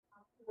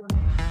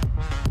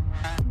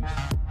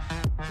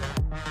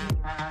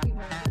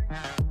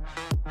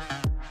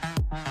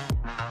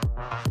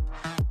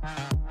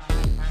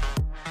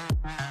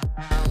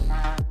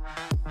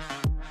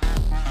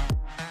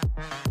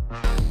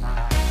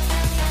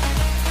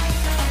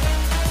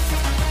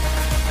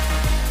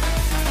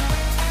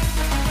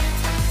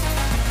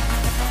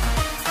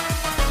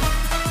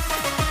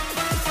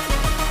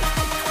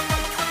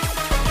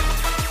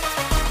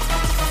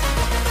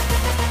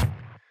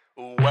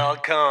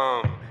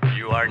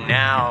You are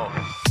now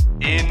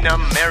in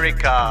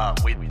America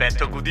with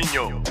Beto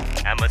Gudinho.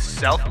 I'm a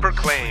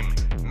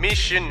self-proclaimed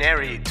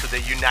missionary to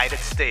the United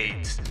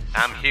States.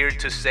 I'm here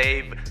to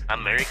save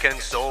American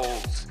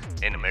souls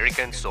and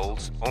American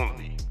souls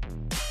only.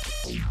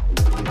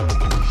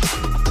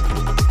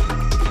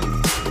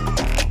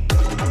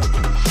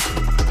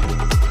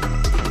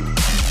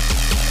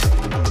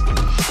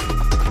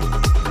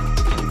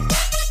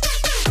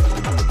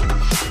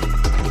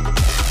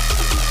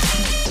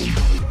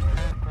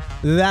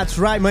 That's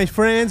right, my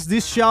friends.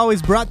 This show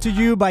is brought to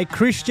you by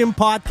Christian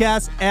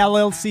Podcast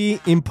LLC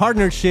in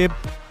partnership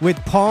with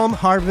Palm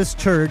Harvest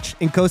Church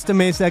in Costa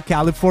Mesa,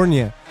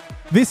 California.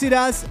 Visit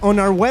us on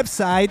our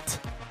website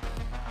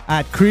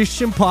at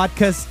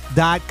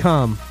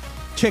christianpodcast.com.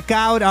 Check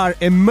out our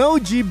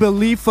emoji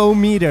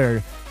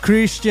belief-o-meter,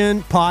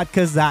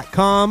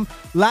 christianpodcast.com.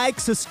 Like,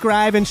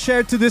 subscribe, and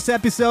share to this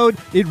episode.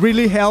 It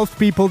really helps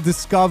people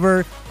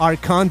discover our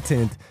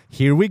content.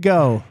 Here we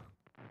go.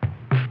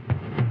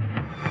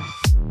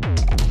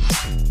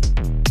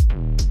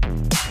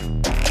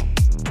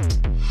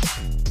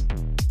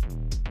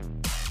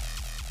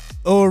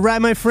 All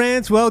right, my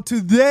friends. Well,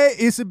 today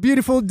is a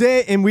beautiful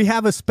day, and we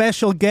have a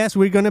special guest.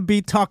 We're going to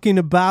be talking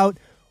about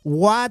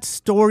what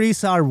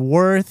stories are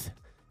worth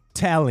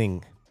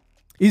telling.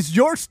 Is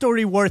your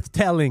story worth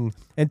telling?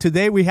 And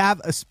today we have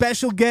a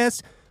special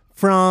guest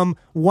from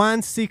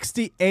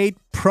 168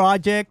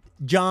 Project,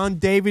 John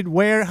David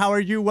Ware. How are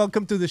you?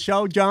 Welcome to the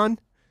show, John.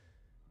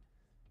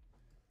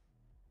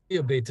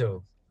 Yeah,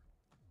 Beto.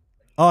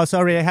 Oh,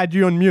 sorry, I had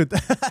you on mute.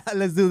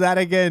 Let's do that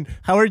again.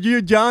 How are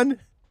you, John?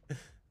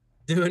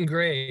 Doing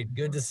great.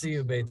 Good to see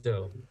you,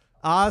 Beto.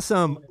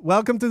 Awesome.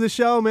 Welcome to the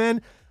show,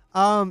 man.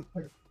 I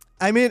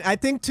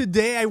think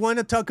today I want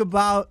to talk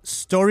about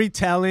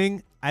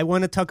storytelling. I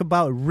want to talk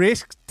about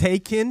risk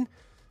taking,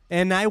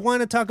 and I want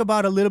to talk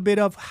about a little bit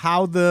of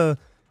how the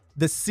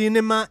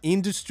cinema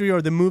industry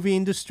or the movie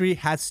industry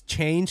has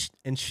changed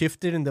and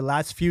shifted in the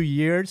last few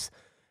years.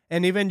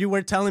 And even you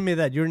were telling me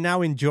that you're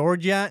now in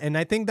Georgia, and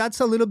I think that's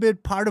a little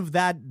bit part of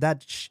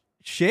that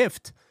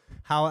shift.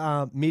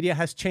 How media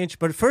has changed.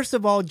 But first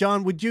of all,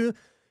 John, would you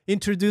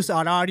introduce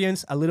our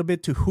audience a little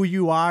bit to who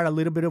you are, a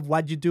little bit of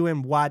what you do,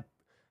 and what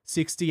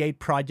 68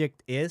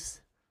 Project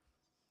is?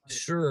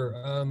 Sure.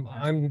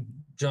 I'm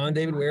John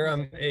David Ware.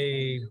 I'm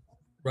a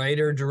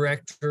writer,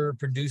 director,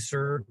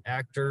 producer,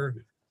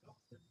 actor,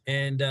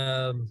 and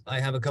I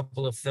have a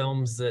couple of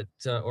films that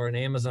are on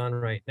Amazon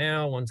right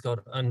now. One's called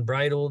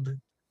Unbridled.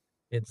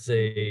 It's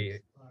a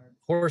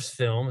horse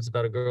film. It's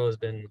about a girl who's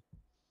been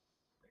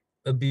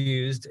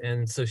abused,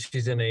 and so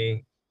she's in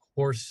a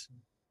horse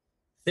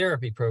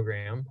therapy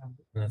program,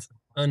 and that's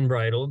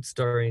Unbridled,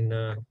 starring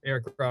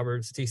Eric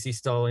Roberts, T.C.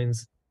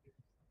 Stallings,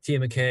 Tia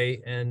McKay,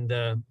 and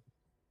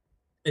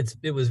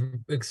it was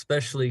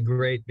especially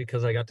great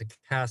because I got to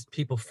cast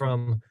people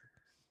from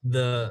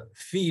the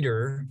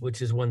feeder,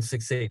 which is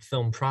 168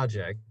 Film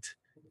Project,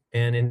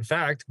 and in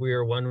fact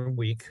we're 1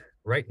 week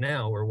right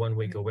now. We're 1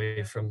 week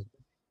away from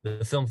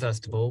the film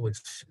festival, which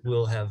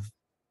will have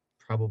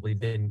probably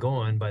been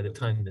gone by the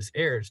time this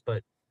airs,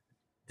 but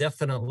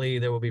definitely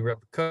there will be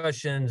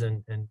repercussions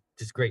and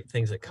just great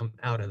things that come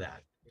out of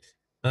that.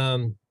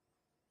 The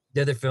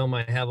other film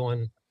I have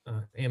on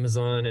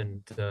Amazon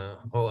and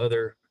all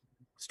other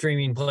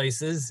streaming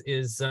places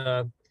is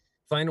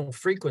Final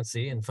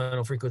Frequency, and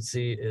Final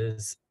Frequency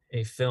is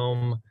a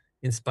film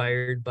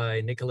inspired by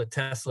Nikola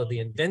Tesla, the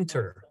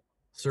inventor,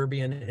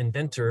 Serbian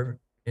inventor,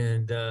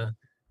 and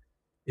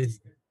it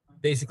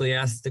basically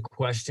asks the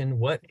question,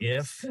 what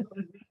if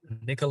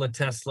Nikola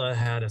Tesla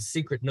had a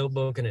secret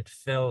notebook and it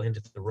fell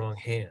into the wrong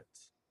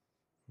hands?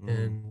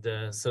 And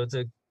so it's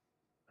a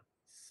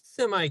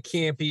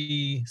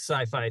semi-campy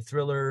sci-fi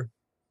thriller,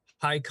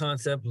 high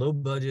concept, low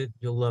budget.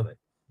 You'll love it.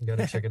 You got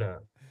to check it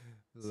out.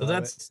 So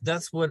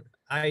that's what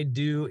I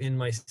do in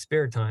my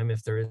spare time,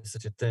 if there is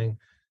such a thing.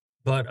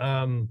 But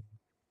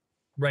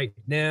right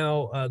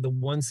now, the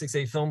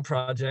 168 Film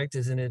Project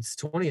is in its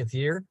 20th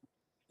year,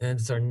 and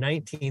it's our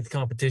 19th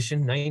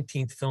competition,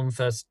 19th film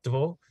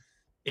festival.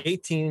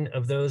 18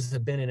 of those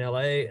have been in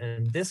LA,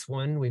 and this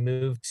one we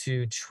moved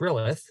to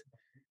Trilith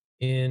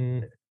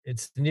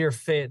it's near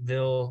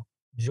Fayetteville,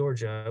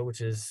 Georgia,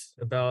 which is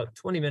about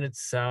 20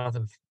 minutes south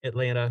of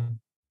Atlanta.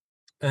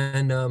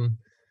 And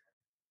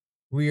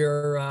we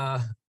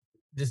are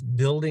just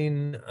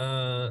building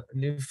a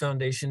new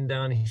foundation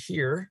down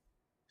here.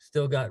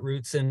 Still got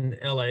roots in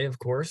LA, of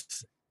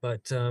course,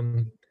 but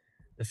the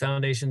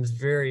foundation's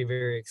very,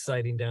 very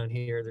exciting down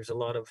here. There's a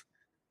lot of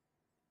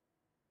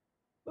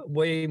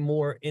way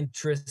more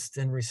interest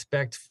and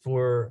respect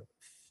for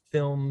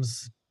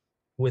films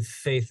with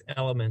faith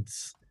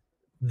elements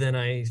than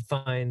I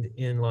find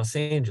in Los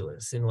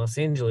Angeles. In Los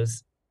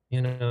Angeles,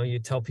 you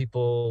tell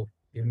people,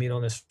 you meet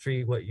on the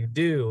street what you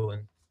do,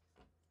 and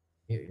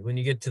when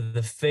you get to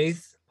the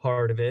faith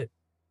part of it,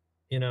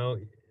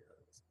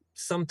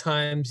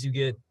 sometimes you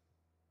get,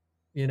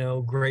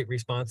 great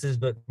responses,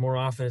 but more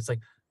often it's like,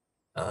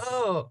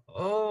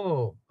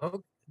 oh,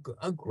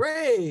 oh,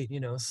 great,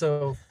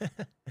 so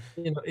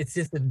it's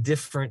just a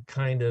different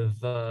kind of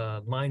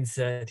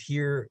mindset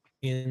here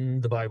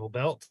in the Bible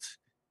Belt,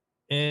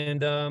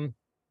 and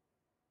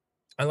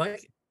I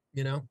like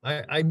it.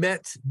 I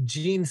met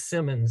Gene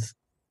Simmons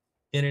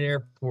in an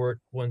airport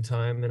one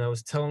time, and I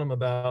was telling him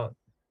about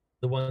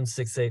the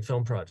 168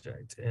 film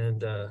project,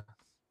 and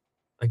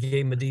I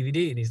gave him a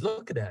DVD, and he's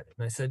looking at it,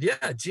 and I said,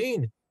 "Yeah,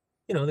 Gene,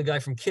 the guy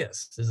from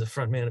Kiss is the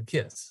front man of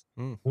Kiss,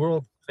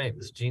 world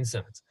famous Gene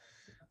Simmons."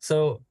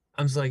 So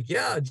I was like,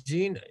 "Yeah,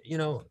 Gene,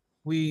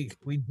 we've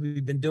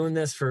been doing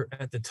this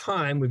at the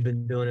time we've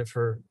been doing it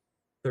for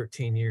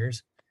 13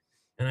 years,"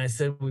 and I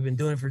said, "We've been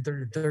doing it for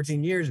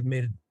 13 years. We've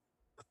made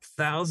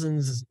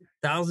thousands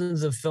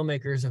of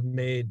filmmakers have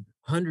made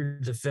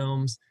hundreds of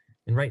films,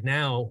 and right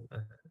now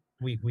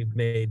we've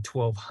made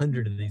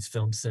 1,200 of these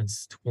films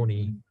since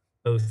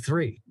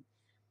 2003.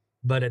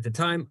 But at the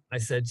time I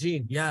said,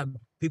 Gene, yeah,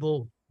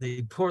 people,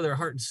 they pour their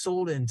heart and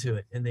soul into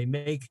it, and they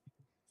make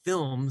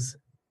films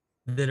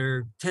that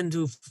are 10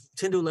 to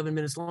 11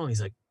 minutes long."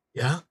 He's like,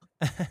 "Yeah."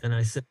 And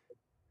I said,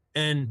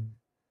 and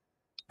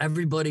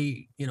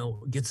everybody,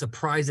 gets a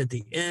prize at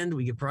the end.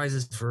 We get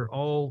prizes for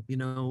all,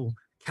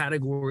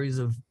 categories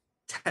of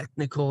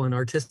technical and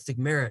artistic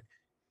merit.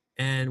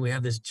 And we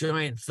have this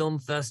giant film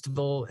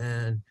festival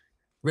and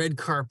red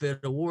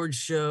carpet award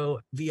show,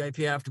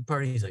 VIP after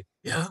party. He's like,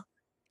 "Yeah."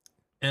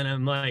 And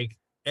I'm like,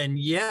 and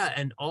yeah,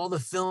 and all the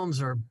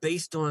films are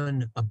based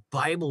on a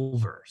Bible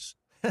verse.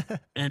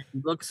 And he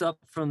looks up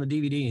from the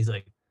DVD and he's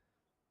like,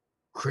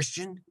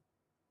 "Christian?"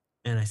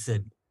 And I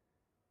said,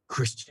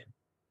 "Christian."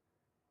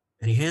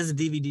 And he hands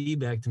the DVD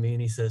back to me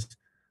and he says,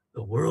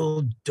 "The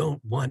world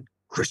don't want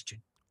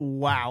Christian."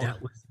 Wow. And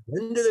that was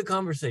the end of the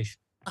conversation.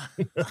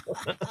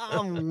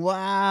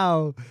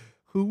 Wow.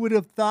 Who would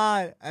have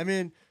thought? I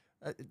mean,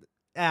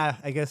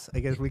 I guess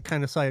we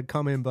kind of saw it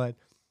coming, but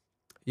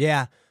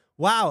yeah.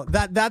 Wow,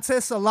 that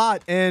says a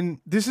lot. And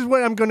this is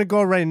where I'm going to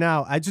go right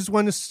now. I just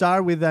want to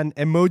start with an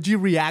emoji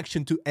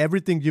reaction to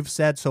everything you've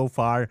said so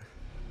far,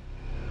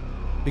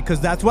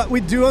 because that's what we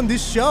do on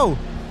this show.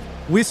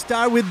 We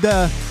start with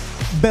the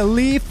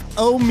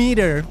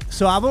belief-o-meter.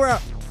 So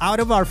out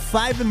of our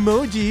 5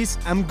 emojis,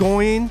 I'm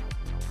going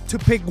to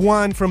pick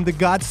one from the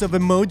gods of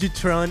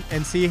Emojitron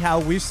and see how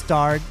we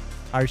start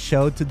our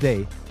show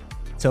today.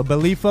 So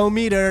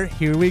belief-o-meter,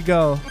 here we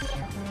go.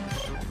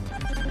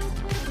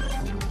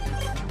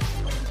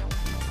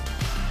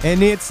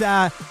 And it's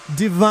a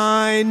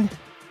divine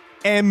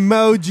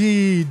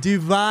emoji.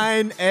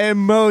 Divine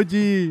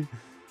emoji.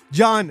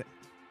 John,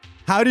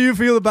 how do you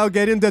feel about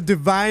getting the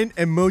divine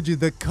emoji,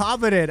 the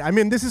coveted? I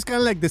mean, this is kind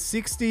of like the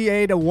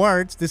 68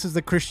 awards. This is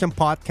the Christian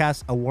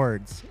Podcast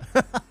Awards.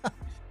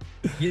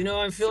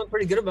 I'm feeling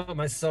pretty good about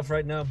myself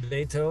right now,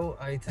 Beto.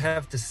 I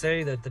have to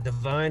say that the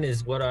divine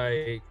is what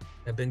I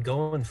have been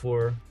going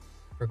for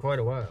quite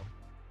a while.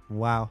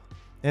 Wow.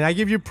 And I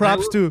give you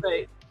props too.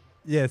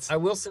 Yes. I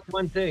will say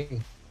one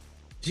thing.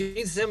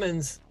 Gene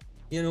Simmons,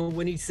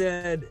 when he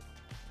said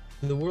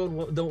the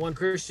world don't want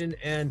Christian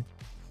and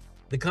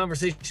the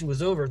conversation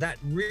was over, that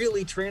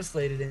really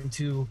translated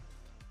into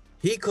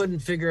he couldn't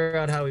figure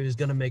out how he was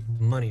going to make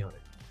money on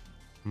it.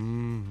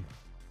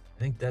 I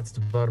think that's the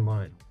bottom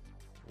line.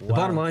 Wow. The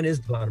bottom line is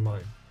the bottom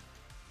line.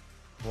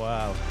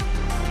 Wow.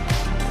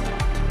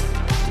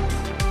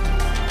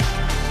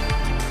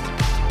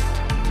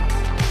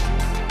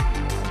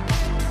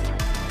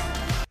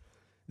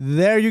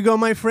 There you go,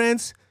 my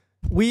friends.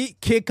 We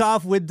kick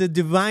off with the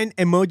divine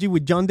emoji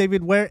with John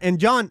David Ware. And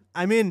John,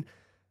 I mean,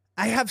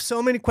 I have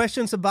so many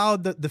questions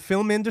about the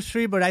film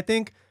industry, but I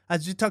think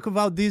as you talk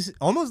about this,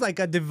 almost like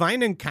a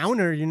divine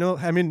encounter,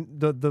 I mean,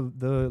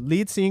 the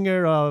lead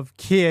singer of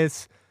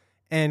Kiss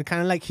and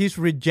kind of like his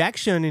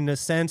rejection in a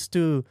sense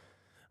to,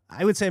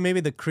 I would say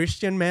maybe the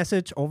Christian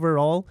message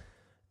overall.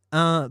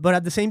 But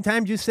at the same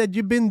time, you said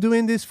you've been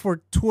doing this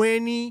for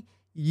 20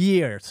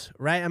 years,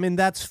 right? I mean,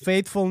 that's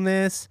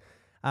faithfulness.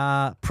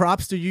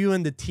 Props to you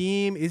and the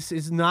team.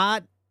 It's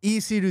not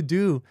easy to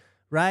do,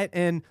 right?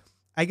 And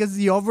I guess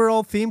the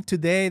overall theme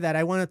today that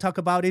I want to talk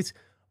about is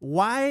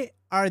why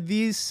are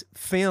these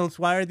films,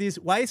 why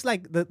is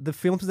like the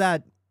films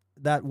that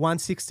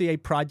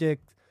 168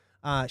 Project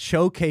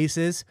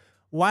showcases,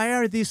 why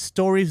are these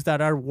stories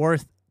that are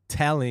worth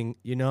telling,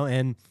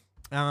 and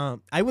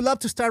I would love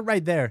to start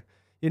right there.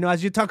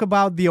 As you talk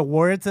about the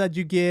awards that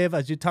you give,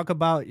 as you talk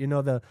about,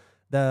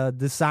 the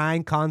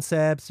design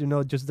concepts,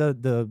 just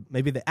the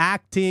maybe the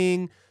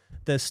acting,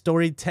 the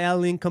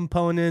storytelling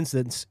components,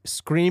 the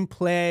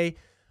screenplay.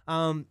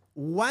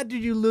 What do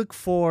you look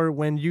for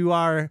when you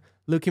are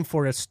looking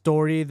for a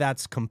story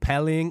that's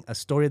compelling, a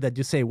story that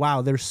you say,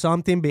 wow, there's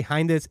something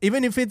behind this,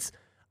 even if it's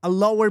a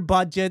lower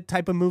budget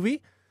type of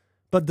movie,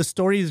 but the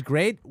story is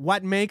great?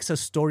 What makes a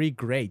story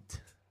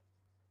great?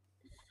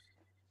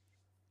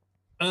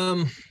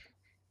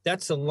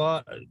 That's a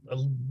lot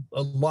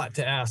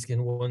to ask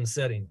in one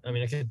setting. I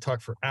mean, I could talk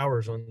for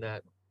hours on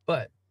that,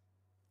 but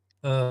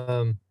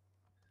the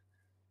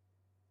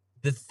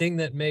thing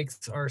that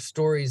makes our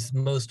stories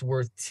most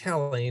worth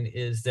telling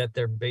is that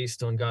they're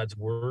based on God's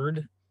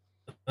word.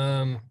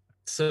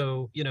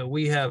 So, you know,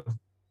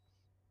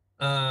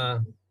 uh,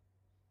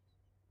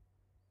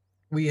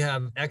 we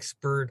have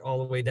expert all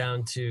the way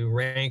down to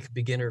rank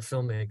beginner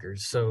filmmakers.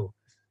 So,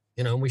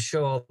 you know, we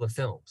show all the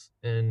films.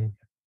 And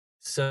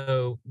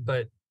so,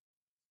 but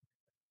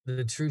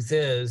the truth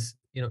is,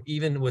 you know,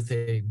 even with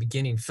a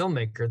beginning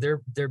filmmaker,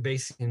 they're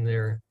basing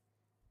their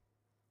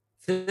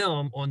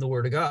film on the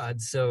word of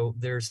God. So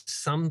there's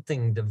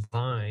something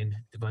divine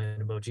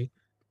emoji,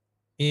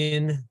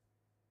 in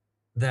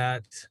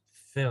that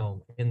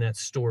film, in that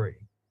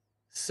story.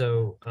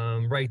 So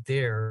right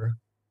there,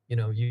 you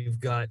know, you've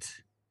got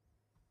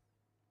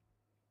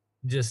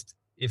just,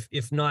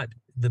 if not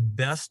the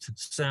best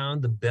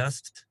sound, the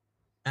best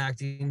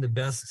acting, the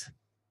best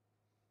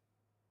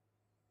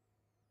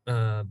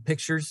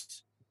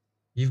pictures,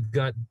 you've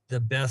got the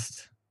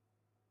best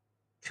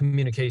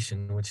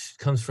communication, which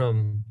comes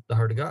from the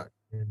heart of God.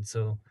 And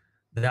so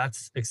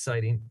that's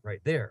exciting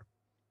right there.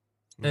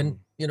 And,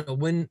 you know,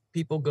 when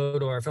people go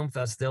to our film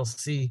fest, they'll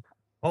see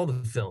all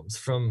the films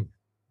from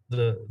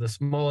the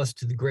smallest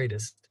to the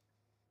greatest.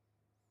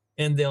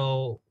 And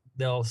they'll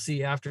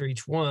see after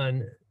each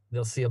one,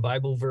 they'll see a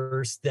Bible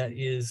verse that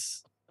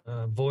is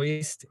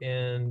voiced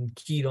and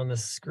keyed on the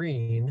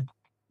screen.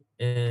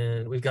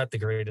 And we've got the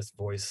greatest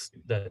voice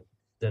that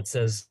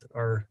says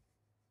our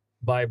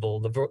Bible,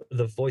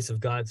 the voice of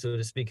God, so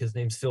to speak. His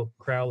name's Phil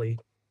Crowley,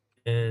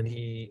 and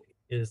he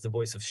is the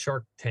voice of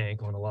Shark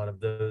Tank on a lot of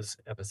those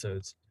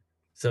episodes.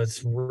 So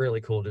it's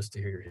really cool just to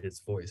hear his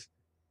voice.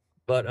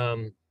 But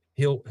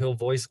he'll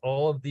voice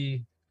all of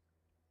the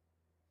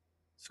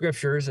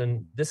scriptures,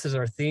 and this is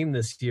our theme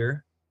this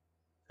year.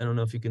 I don't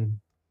know if you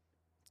can.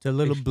 It's a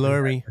little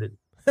blurry.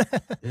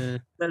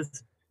 It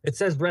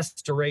says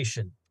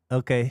restoration.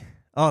 Okay.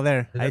 Oh,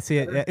 there. I see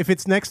it. Yeah. If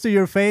it's next to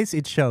your face,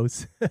 it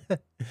shows.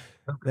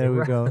 There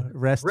we go.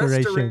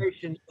 Restoration.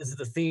 Restoration is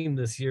the theme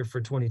this year for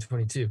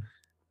 2022.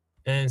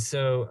 And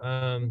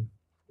so,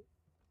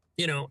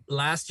 you know,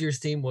 last year's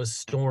theme was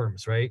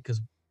storms, right?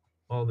 Because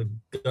all the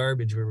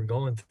garbage we were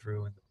going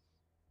through and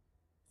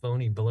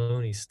phony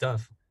baloney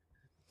stuff.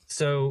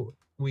 So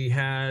we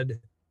had,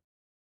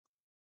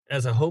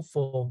 as a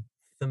hopeful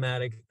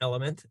thematic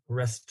element,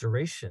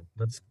 restoration.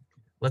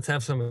 Let's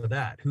have some of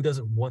that. Who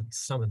doesn't want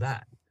some of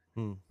that?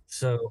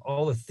 So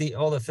all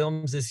the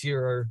films this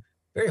year are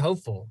very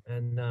hopeful,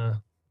 and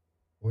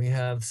we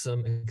have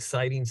some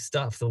exciting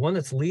stuff. The one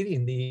that's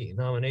leading the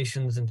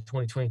nominations in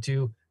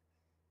 2022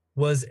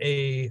 was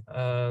a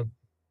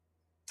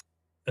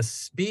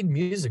speed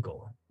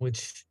musical,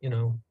 which, you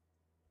know,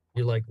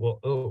 you're like, well,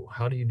 oh,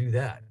 how do you do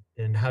that?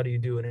 And how do you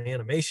do an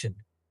animation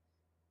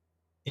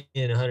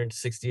in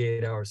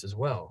 168 hours as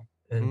well?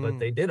 And but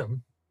they did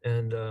them,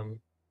 and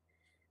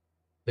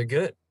they're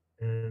good,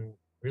 and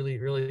really,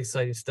 really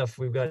exciting stuff.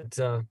 We've got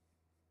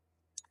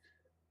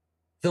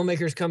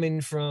filmmakers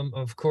coming from,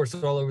 of course,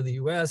 all over the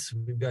U.S.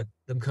 We've got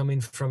them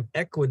coming from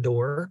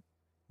Ecuador,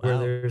 where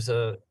there's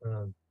I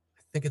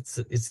think it's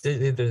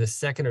either the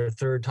second or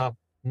third top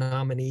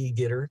nominee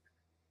getter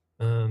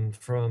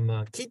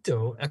from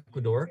Quito,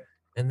 Ecuador.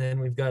 And then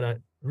we've got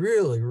a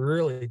really,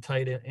 really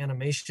tight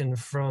animation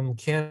from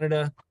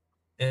Canada.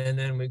 And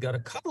then we've got a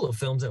couple of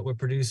films that were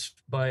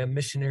produced by a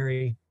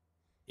missionary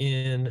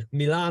in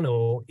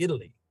Milano,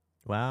 Italy.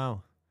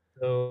 Wow.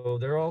 So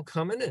they're all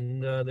coming,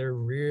 and they're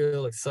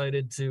real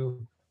excited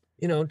to,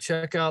 you know,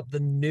 check out the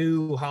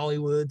new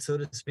Hollywood, so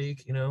to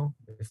speak, you know,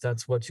 if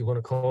that's what you want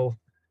to call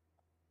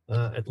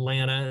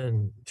Atlanta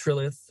and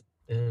Trilith.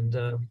 And,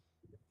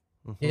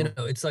 you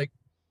know, it's like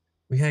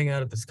we hang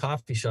out at this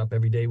coffee shop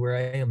every day where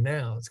I am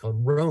now. It's called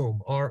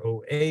Rome,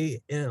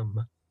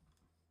 ROAM.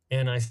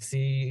 And I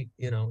see,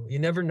 you know, you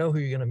never know who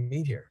you're going to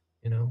meet here.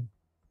 You know,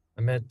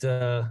 I met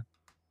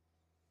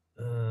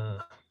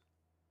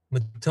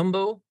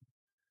Mutombo,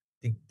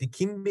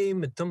 Dikembe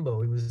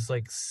Mutombo. He was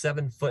like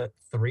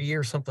 7'3"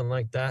 or something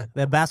like that.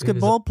 The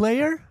basketball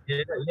player?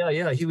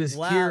 Yeah. He was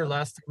here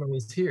last time I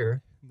was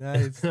here.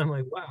 Nice. And I'm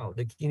like, wow,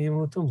 Dikembe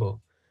Mutombo.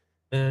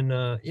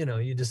 And you know,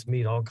 you just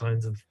meet all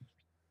kinds of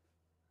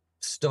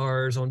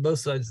stars on both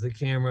sides of the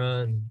camera,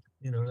 and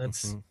you know,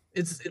 that's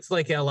it's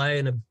like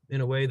LA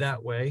in a way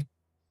that way.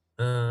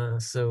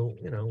 So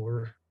you know,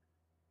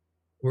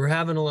 we're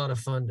having a lot of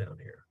fun down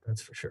here,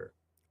 that's for sure.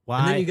 Why?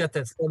 And then you got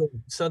that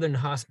southern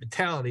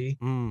hospitality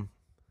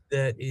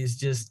that is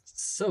just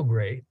so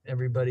great.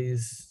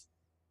 Everybody's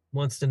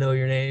wants to know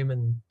your name,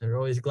 and they're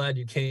always glad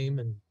you came,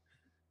 and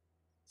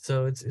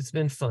so it's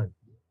been fun.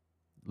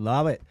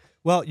 Love it.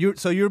 Well,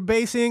 you're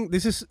basing,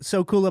 this is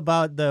so cool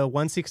about the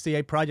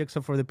 168 project.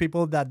 So for the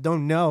people that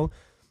don't know,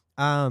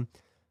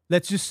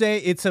 let's just say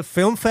it's a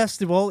film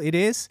festival. It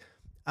is,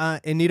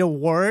 and it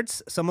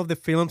awards some of the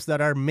films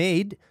that are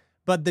made.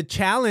 But the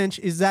challenge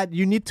is that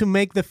you need to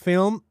make the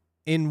film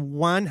in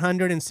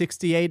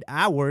 168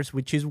 hours,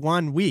 which is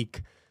 1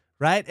 week,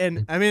 right?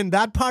 And I mean,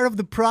 that part of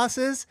the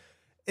process,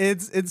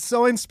 it's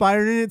so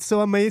inspiring. It's so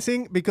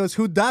amazing, because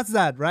who does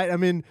that, right? I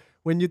mean,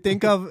 when you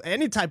think of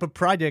any type of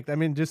project, I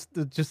mean, just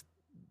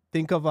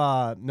think of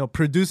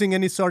producing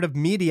any sort of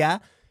media.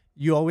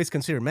 you always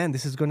consider, man,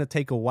 this is going to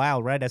take a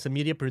while, right? As a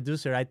media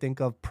producer, I think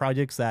of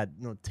projects that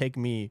take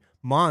me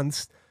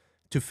months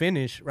to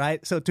finish,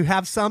 right? So to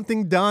have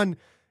something done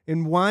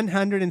in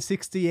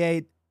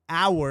 168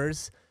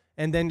 hours,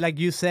 and then like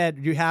you said,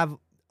 you have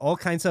all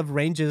kinds of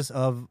ranges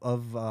of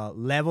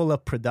level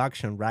of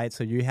production, right?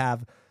 So you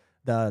have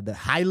the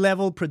high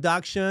level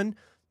production,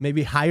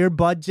 maybe higher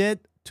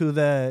budget, to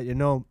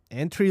the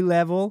entry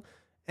level,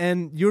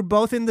 and you're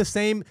both in the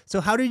same.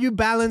 So how do you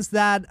balance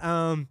that?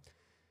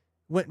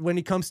 When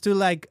it comes to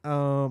like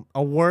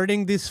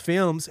awarding these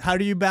films, how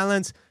do you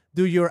balance?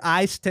 Do your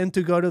eyes tend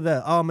to go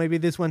to maybe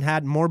this one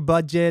had more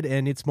budget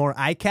and it's more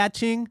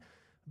eye-catching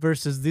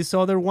versus this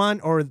other one,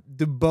 or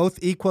do both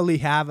equally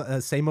have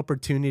a same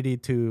opportunity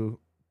to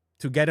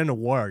get an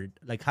award?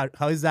 Like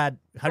how is that?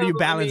 How do you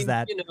balance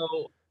that?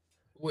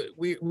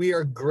 We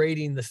are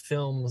grading the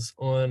films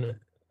on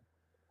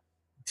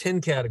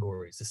 10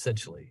 categories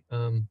essentially.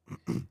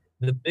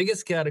 The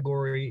biggest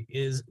category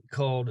is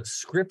called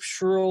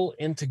scriptural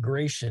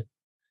integration.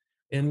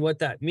 And what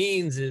that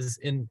means is,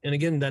 and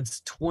again,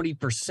 that's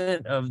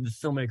 20% of the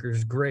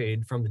filmmaker's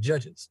grade from the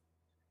judges.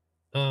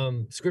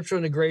 Scriptural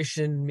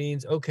integration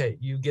means, okay,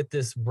 you get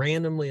this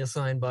randomly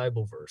assigned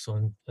Bible verse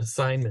on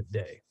assignment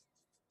day.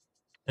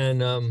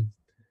 And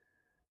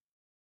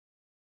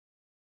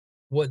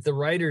what the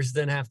writers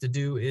then have to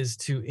do is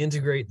to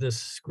integrate the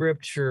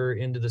scripture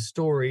into the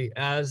story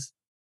as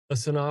a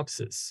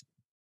synopsis.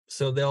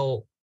 So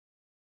they'll,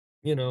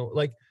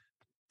 like,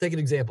 take an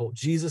example.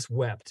 Jesus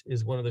wept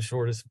is one of the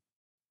shortest,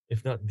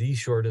 if not the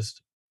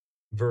shortest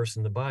verse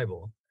in the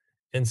Bible.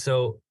 And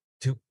so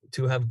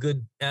to have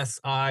good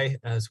SI,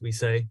 as we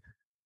say,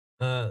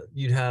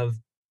 you'd have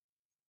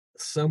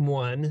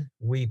someone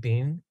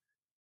weeping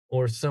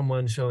or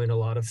someone showing a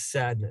lot of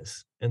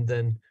sadness, and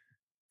then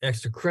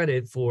extra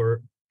credit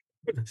for,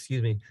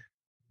 excuse me,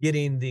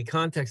 getting the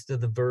context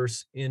of the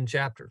verse in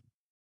chapter.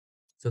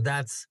 So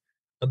that's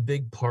a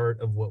big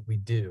part of what we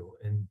do.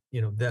 And,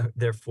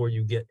 therefore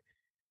you get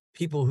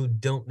people who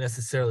don't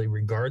necessarily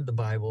regard the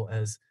Bible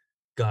as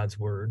God's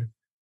word,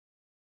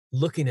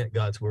 looking at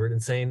God's word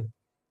and saying,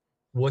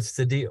 what's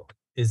the deal?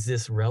 Is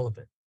this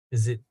relevant?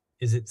 Is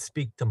it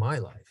speak to my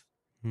life?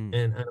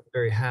 And I'm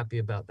very happy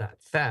about that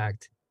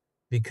fact,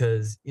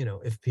 because,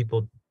 if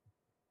people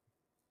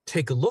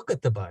take a look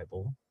at the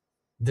Bible,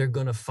 they're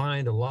going to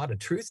find a lot of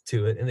truth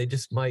to it, and they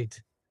just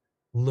might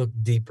look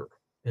deeper.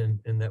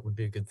 And that would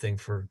be a good thing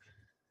for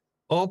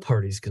all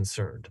parties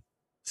concerned.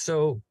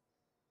 So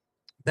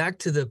back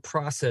to the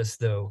process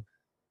though,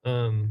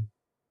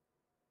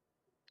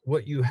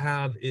 what you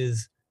have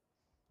is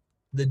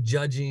the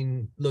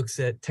judging looks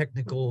at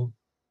technical,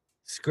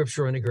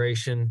 scriptural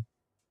integration,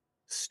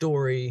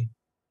 story,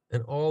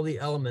 and all the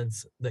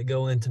elements that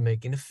go into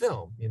making a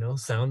film,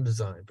 sound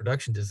design,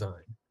 production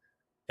design,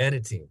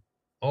 editing,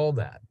 all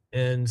that.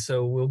 And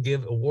so we'll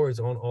give awards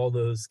on all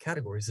those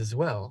categories as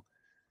well.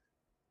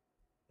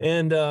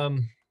 And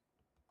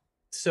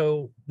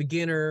so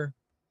beginner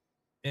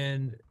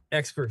and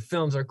expert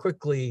films are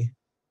quickly,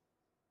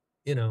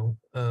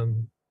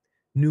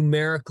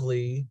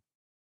 numerically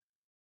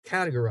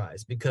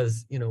categorized,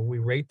 because, we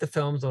rate the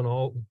films on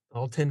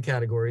all 10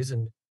 categories.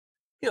 And,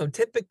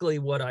 typically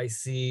what I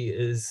see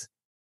is,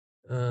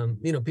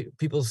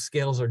 people's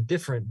scales are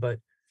different, but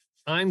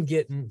I'm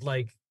getting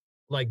like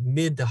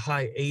mid to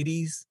high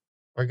 80s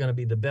are going to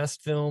be the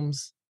best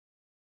films.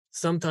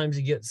 Sometimes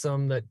you get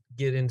some that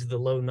get into the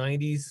low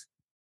 90s.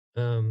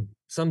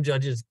 Some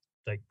judges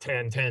like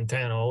 10, 10,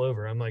 10 all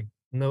over. I'm like,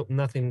 no,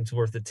 nothing's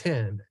worth a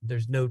 10.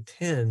 There's no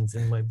 10s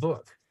in my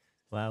book.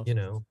 Wow.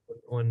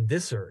 On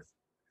this earth.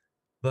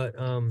 But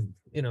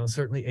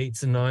certainly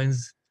 8s and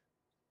 9s,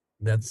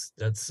 that's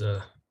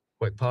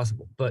quite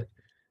possible. But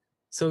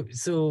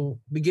so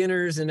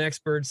beginners and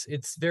experts,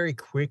 it's very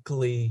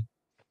quickly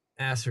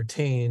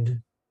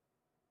ascertained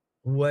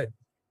what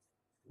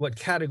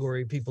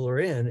category people are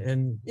in.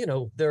 And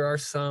there are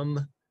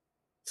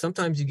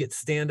sometimes you get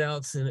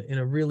standouts in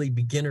a really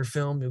beginner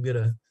film. You'll get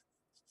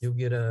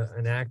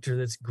an actor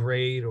that's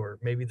great, or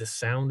maybe the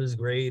sound is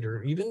great,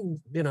 or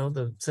even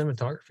the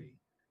cinematography.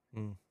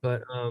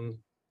 But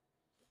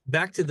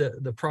back to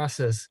the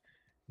process,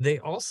 they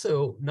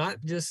also not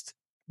just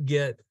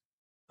get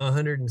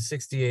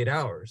 168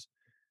 hours.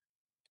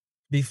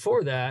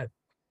 Before that,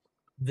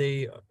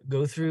 they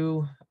go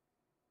through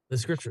the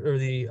scripture or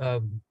the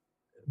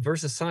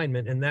verse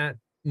assignment, and that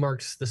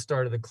marks the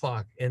start of the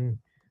clock. And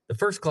the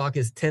first clock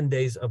is 10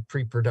 days of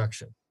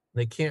pre-production.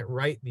 They can't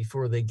write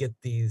before they get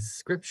these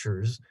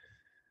scriptures.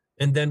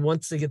 And then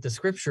once they get the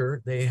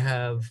scripture, they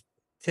have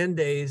 10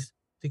 days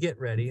to get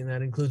ready. And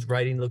that includes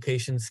writing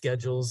location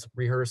schedules,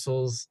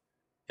 rehearsals,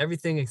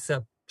 everything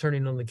except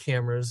turning on the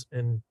cameras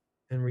and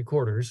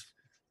recorders.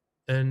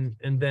 And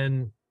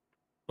then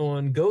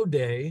on go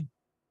day,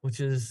 which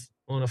is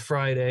on a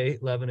Friday,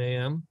 11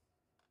 a.m.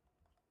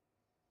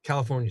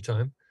 California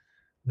time,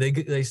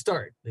 they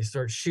start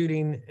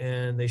shooting,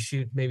 and they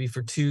shoot maybe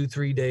for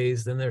 2-3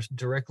 days. Then they're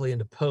directly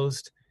into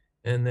post.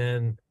 And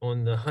then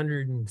on the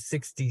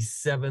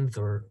 167th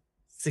or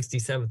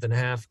 67th and a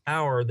half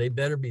hour, they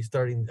better be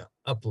starting to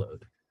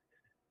upload.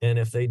 And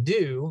if they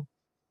do,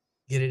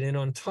 get it in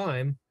on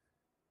time.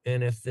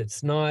 And if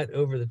it's not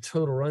over the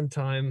total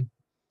runtime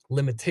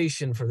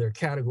limitation for their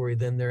category,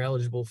 then they're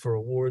eligible for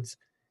awards,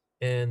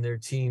 and their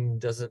team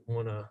doesn't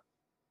want to,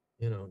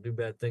 do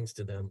bad things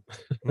to them.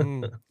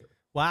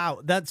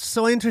 Wow, that's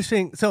so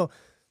interesting. So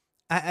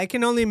I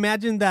can only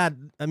imagine that.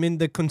 I mean,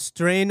 the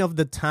constraint of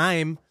the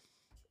time,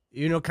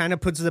 kind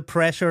of puts the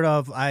pressure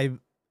of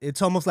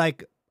it's almost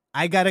like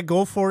I gotta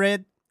go for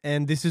it,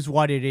 and this is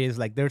what it is.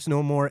 Like, there's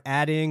no more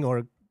adding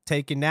or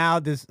taking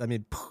out.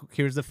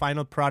 Here's the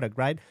final product,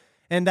 right?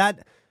 And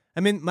that,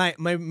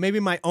 maybe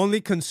my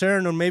only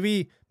concern, or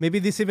maybe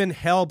this even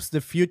helps the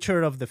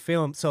future of the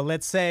film. So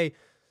let's say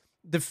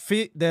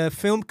the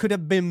film could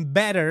have been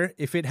better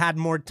if it had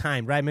more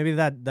time, right? Maybe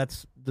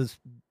that's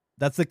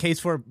the case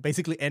for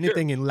basically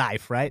anything in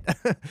life, right?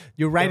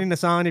 You're writing a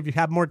song. If you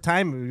have more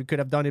time, you could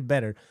have done it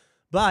better.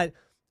 But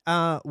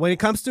when it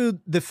comes to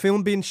the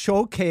film being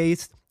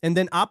showcased and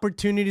then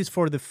opportunities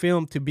for the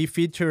film to be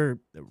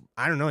featured,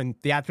 I don't know, in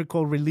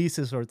theatrical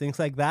releases or things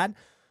like that,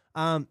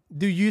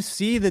 do you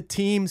see the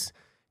teams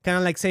kind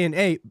of like saying,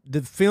 hey,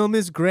 the film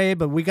is great,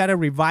 but we got to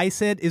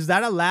revise it? Is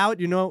that allowed,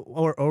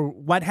 or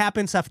what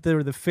happens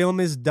after the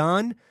film is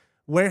done?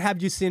 Where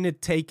have you seen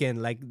it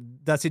taken? Like,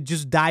 does it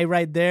just die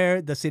right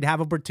there? Does it have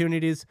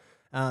opportunities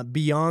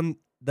beyond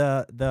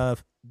the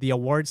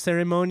award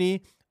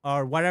ceremony?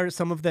 Or what are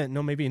some of the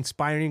maybe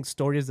inspiring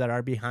stories that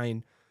are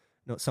behind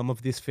some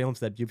of these films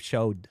that you've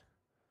showed?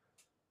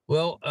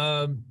 Well,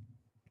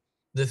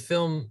 the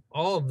film,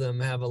 all of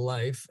them have a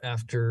life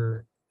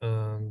after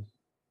the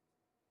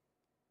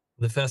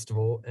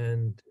festival.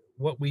 And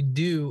what we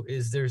do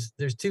is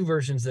there's two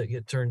versions that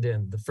get turned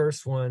in. The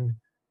first one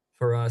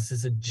for us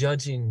is a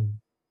judging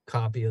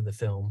copy of the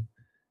film,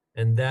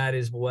 and that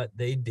is what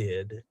they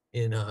did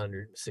in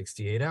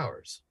 168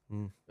 hours.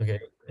 Okay.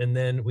 And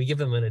then we give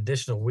them an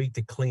additional week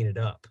to clean it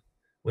up,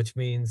 which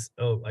means,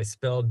 I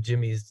spelled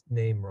Jimmy's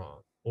name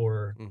wrong,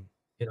 or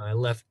I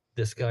left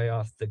this guy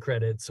off the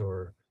credits,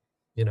 or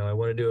I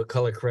want to do a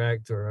color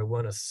correct, or I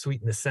want to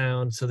sweeten the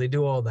sound. So they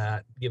do all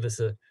that, give us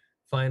a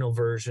final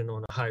version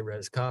on a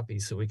high-res copy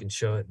so we can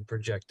show it and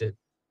project it.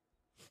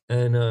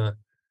 And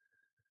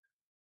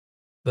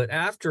but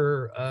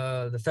after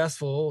the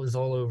festival is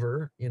all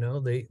over,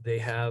 they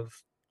have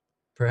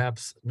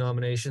perhaps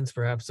nominations,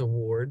 perhaps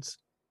awards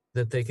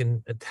that they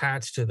can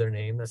attach to their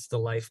name. That's the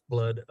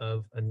lifeblood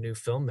of a new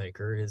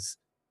filmmaker, is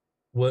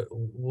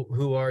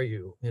who are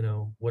you?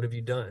 What have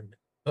you done?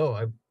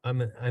 I'm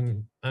a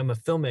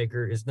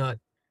filmmaker is not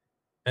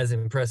as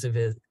impressive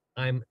as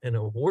I'm an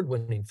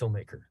award-winning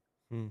filmmaker.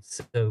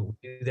 So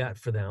we do that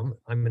for them.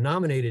 I'm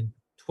nominated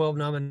 12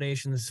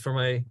 nominations for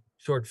my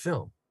short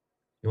film.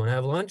 You want to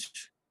have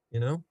lunch?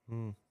 You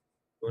want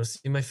to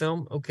see my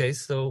film? Okay,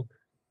 so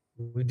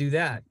we do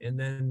that. And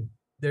then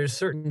there's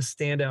certain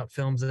standout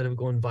films that have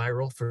gone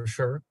viral for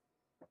sure.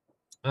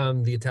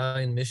 The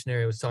Italian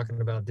missionary I was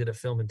talking about did a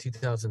film in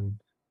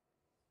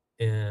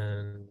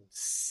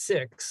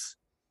 2006,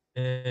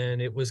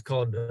 and it was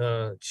called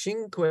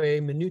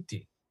Cinque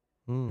Minuti.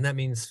 And that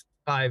means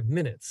 5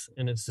 minutes.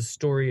 And it's the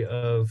story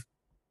of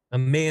a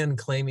man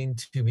claiming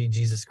to be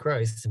Jesus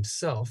Christ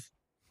himself.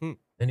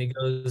 And he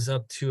goes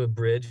up to a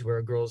bridge where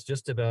a girl's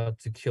just about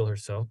to kill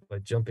herself by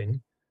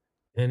jumping.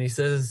 And he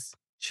says,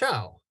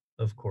 ciao,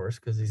 of course,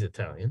 because he's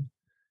Italian.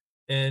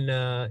 And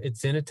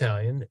it's in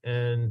Italian.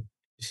 And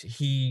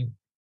he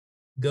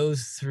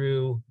goes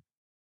through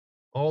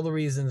all the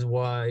reasons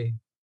why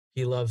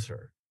he loves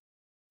her.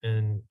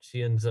 And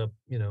she ends up,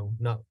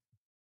 not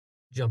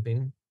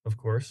jumping, of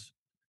course.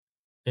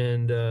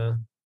 And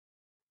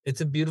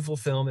it's a beautiful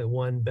film. It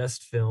won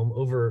Best Film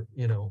over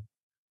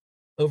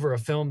a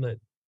film that,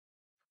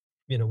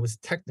 was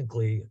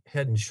technically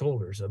head and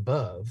shoulders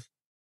above.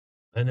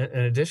 And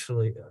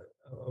additionally,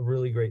 a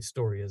really great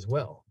story as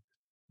well.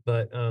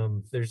 But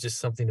there's just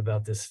something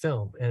about this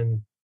film.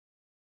 And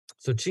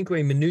so Cinque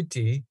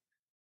Minuti,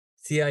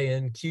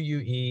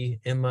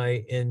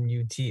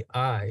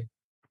 CINQUEMINUTI,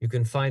 you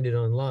can find it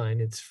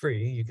online. It's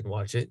free. You can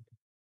watch it.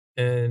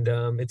 And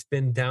it's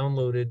been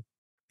downloaded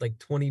like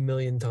 20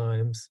 million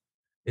times.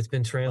 It's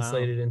been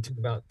translated into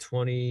about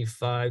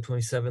 25,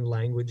 27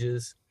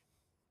 languages.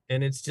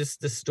 And it's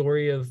just the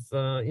story of,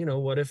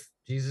 what if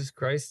Jesus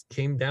Christ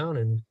came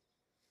down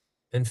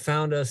and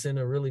found us in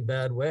a really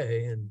bad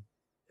way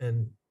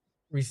and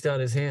reached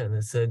out his hand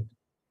and said,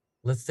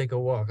 let's take a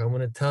walk. I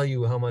want to tell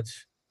you how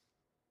much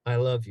I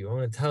love you. I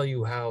want to tell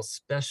you how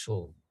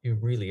special you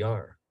really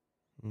are.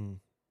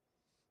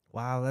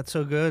 Wow, that's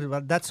so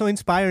good. That's so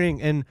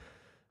inspiring. And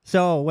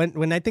so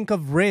when I think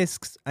of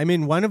risks,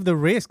 one of the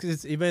risks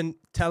is even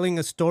telling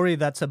a story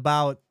that's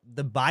about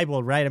the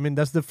Bible, right?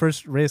 That's the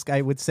first risk,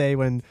 I would say,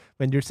 when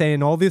you're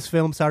saying all these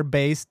films are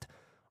based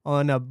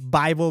on a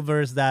Bible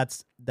verse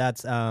that's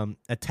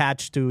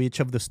attached to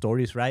each of the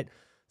stories, right?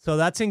 So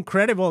that's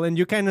incredible. And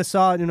you kind of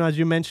saw, as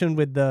you mentioned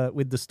with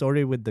the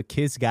story with the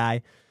Kiss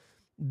guy,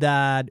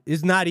 that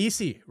is not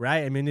easy,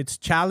 right? It's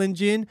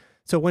challenging.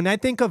 So when I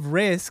think of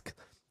risk,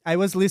 I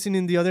was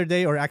listening the other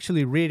day, or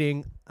actually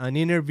reading an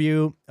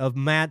interview of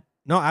Matt.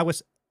 No, I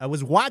was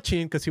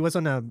watching because he was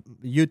on a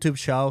YouTube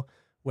show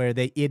where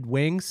they eat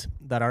wings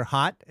that are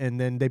hot and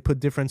then they put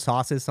different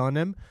sauces on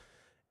them.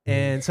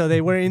 And so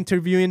they were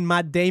interviewing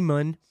Matt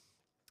Damon,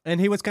 and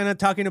he was kind of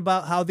talking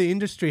about how the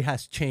industry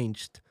has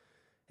changed.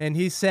 And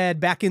he said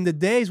back in the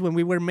days when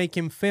we were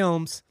making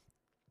films,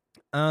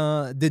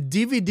 the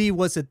DVD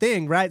was a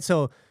thing, right?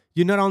 So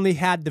you not only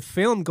had the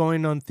film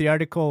going on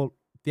theatrical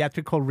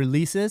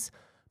releases,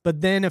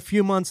 but then a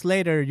few months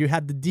later you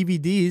had the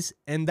DVDs,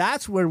 and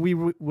that's where we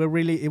were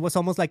really. It was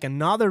almost like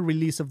another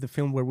release of the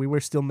film where we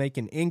were still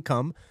making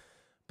income.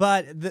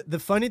 But the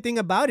funny thing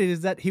about it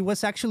is that he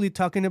was actually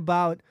talking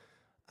about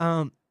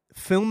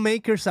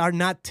filmmakers are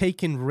not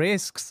taking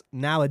risks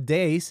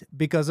nowadays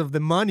because of the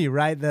money,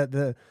 right?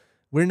 The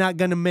we're not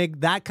gonna make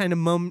that kind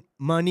of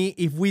money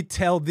if we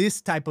tell this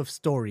type of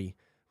story,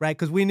 right?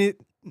 Because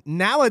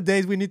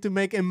nowadays we need to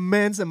make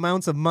immense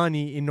amounts of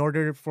money in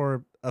order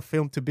for a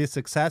film to be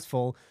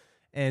successful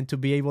and to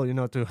be able,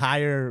 to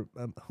hire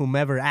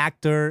whomever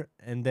actor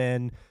and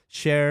then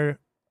share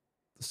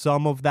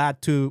some of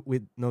that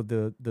with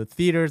the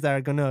theaters that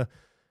are gonna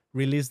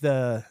release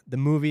the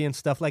movie and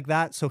stuff like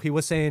that. So he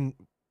was saying,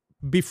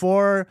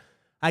 before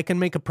I can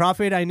make a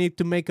profit, I need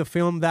to make a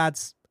film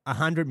that's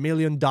 $100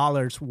 million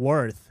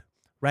worth,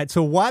 right?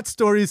 So what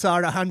stories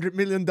are $100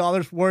 million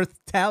worth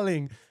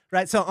telling,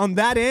 right? So on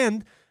that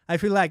end, I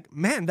feel like,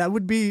 man, that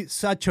would be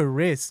such a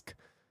risk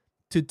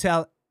to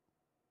tell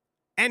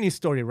any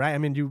story, right? I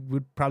mean, you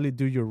would probably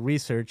do your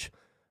research,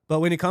 but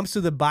when it comes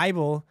to the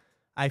Bible,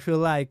 I feel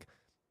like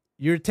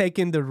you're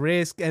taking the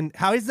risk. And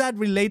how does that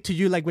relate to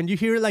you? Like when you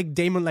hear like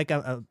Damon, like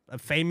a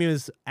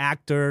famous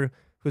actor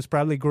who's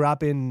probably grew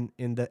up in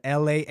the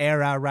LA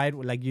era, right?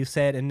 Like you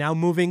said, and now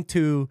moving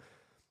to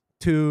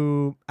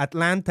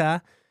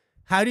Atlanta,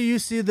 how do you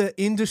see the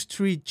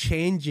industry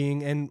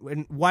changing,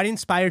 and what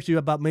inspires you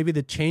about maybe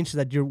the change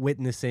that you're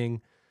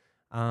witnessing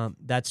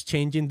that's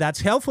changing,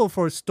 that's helpful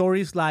for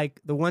stories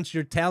like the ones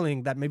you're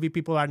telling that maybe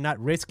people are not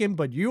risking,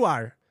 but you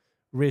are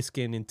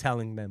risking in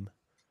telling them?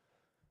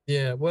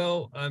 Yeah,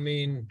 well, I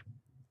mean,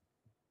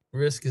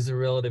 risk is a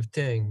relative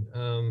thing.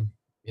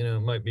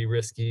 It might be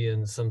risky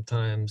and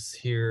sometimes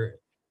here,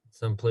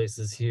 some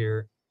places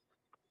here,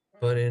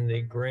 but in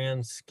the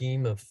grand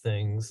scheme of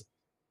things,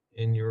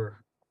 in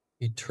your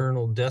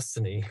eternal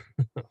destiny,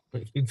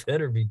 you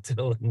better be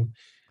telling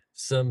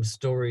some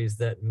stories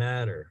that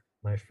matter,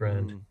 my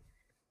friend.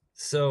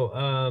 So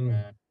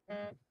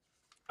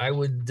I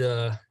would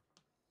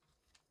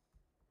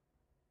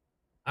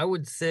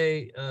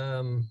say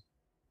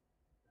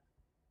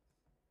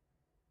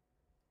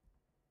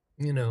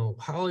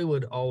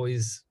Hollywood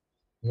always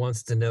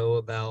wants to know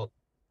about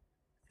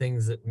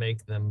things that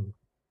make them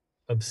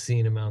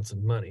obscene amounts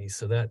of money,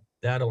 so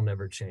that'll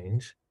never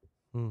change.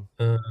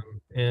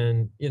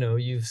 And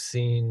you've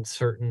seen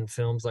certain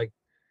films, like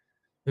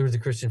there was a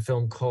Christian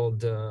film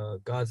called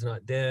God's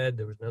Not Dead.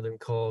 There was another one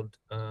called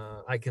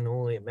I Can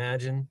Only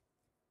Imagine.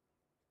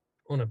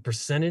 On a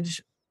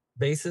percentage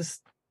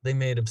basis, they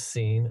made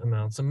obscene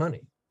amounts of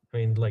money. I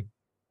mean, like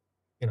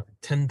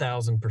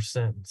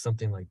 10,000%,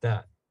 something like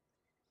that.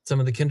 Some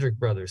of the Kendrick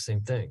brothers,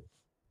 same thing.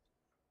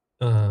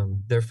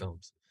 Their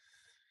films.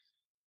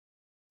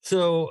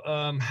 So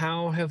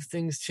how have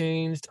things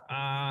changed?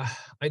 I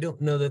don't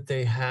know that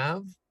they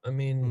have. I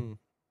mean,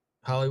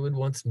 Hollywood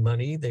wants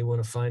money. They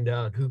want to find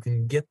out who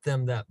can get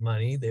them that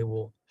money. They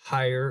will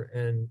hire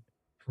and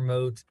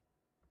promote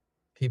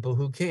people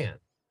who can.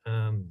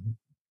 And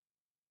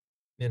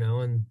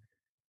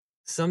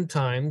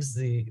sometimes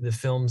the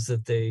films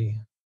that they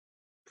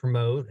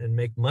promote and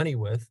make money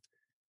with,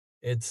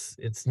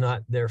 it's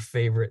not their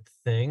favorite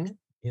thing.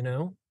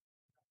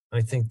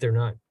 I think they're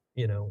not.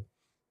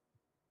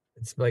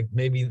 It's like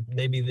maybe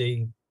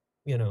they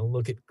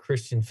look at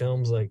Christian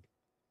films like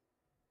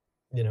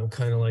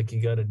kind of like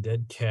you got a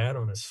dead cat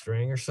on a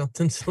string or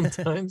something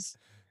sometimes.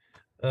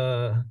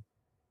 And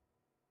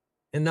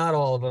not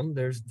all of them.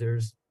 There's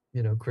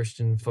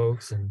Christian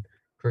folks and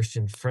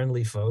Christian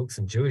friendly folks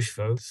and Jewish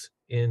folks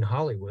in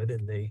Hollywood,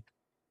 and they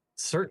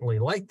certainly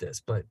like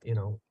this, but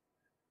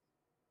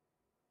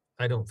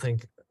I don't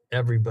think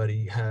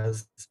everybody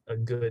has a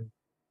good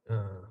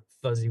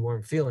fuzzy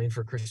warm feeling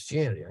for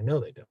Christianity. I know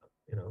they don't.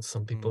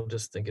 Some people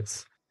just think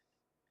it's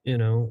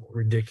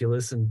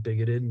ridiculous and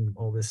bigoted and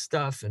all this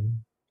stuff, and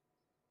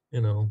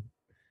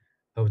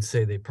I would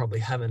say they probably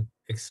haven't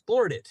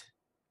explored it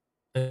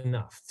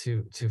enough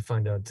to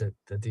find out that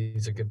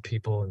these are good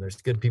people, and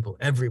there's good people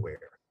everywhere.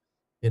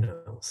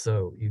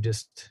 So you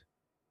just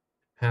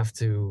have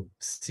to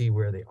see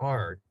where they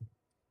are.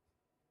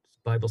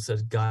 The Bible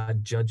says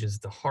God judges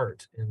the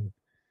heart, and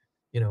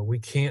we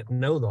can't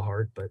know the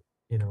heart, but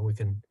we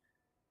can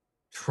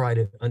try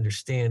to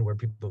understand where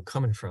people are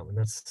coming from, and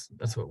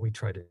that's what we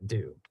try to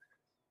do.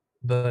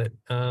 But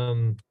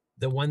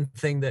the one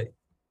thing that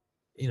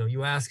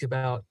you ask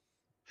about,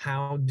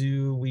 how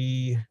do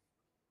we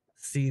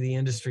see the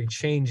industry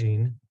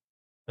changing?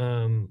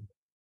 I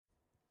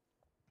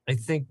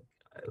think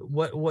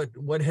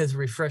what has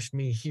refreshed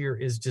me here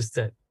is just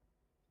that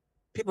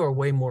people are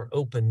way more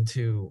open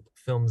to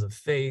films of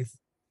faith,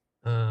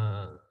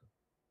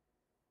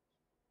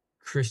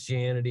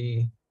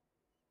 Christianity,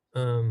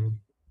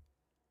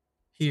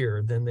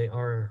 here than they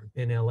are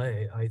in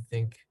LA. I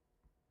think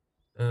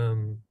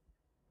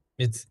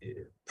it's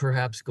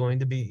perhaps going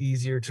to be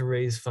easier to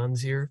raise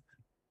funds here.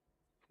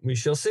 We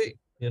shall see.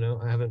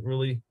 I haven't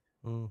really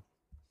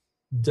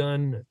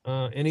done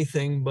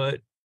anything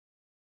but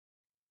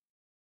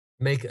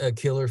make a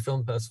killer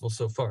film festival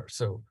so far.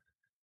 So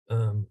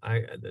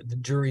the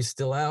jury's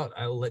still out.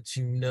 I'll let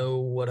you know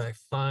what I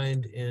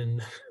find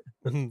in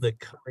the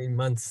coming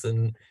months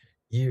and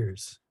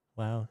years.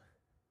 Wow.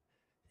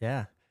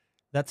 Yeah.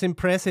 That's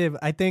impressive.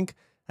 I think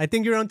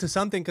you're onto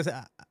something, because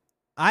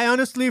I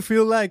honestly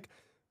feel like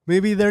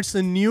maybe there's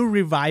a new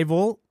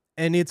revival,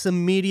 and it's a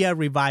media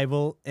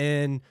revival,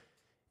 and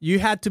you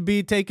had to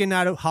be taken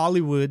out of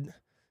Hollywood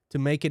to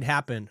make it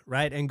happen,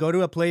 right? And go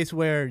to a place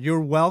where you're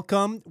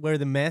welcome, where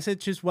the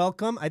message is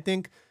welcome. I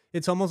think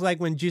it's almost like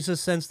when Jesus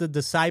sends the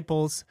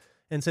disciples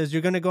and says,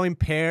 you're going to go in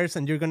pairs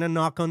and you're going to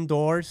knock on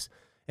doors.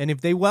 And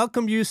if they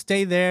welcome you,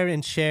 stay there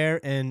and share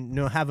and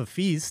have a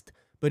feast.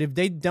 But if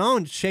they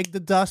don't, shake the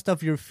dust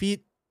off your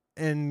feet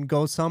and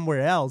go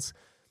somewhere else.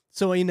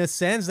 So in a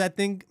sense, I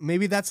think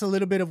maybe that's a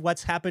little bit of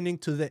what's happening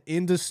to the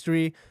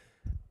industry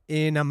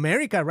in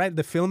America, right?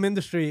 The film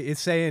industry is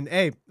saying,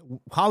 hey,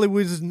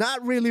 Hollywood is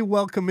not really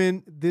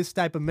welcoming this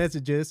type of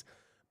messages.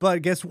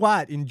 But guess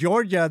what? In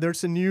Georgia,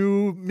 there's a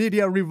new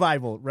media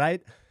revival,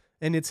 right?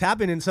 And it's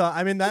happening. So,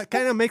 I mean, that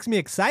kind of makes me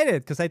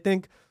excited, because I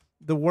think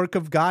the work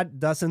of God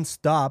doesn't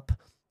stop.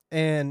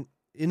 And,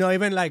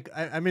 even like,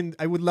 I mean,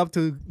 I would love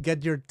to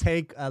get your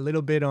take a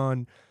little bit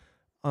on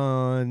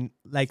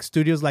like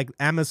studios like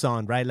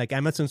Amazon, right? Like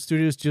Amazon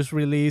Studios just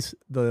released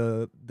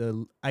the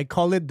I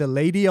call it the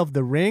Lady of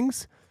the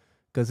Rings,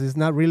 because it's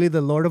not really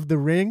the Lord of the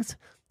Rings.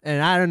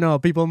 And I don't know,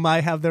 people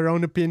might have their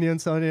own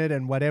opinions on it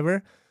and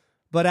whatever.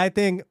 But I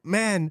think,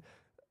 man,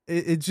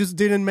 it just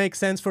didn't make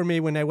sense for me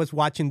when I was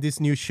watching this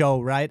new show,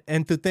 right?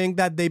 And to think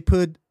that they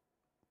put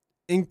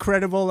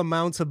incredible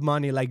amounts of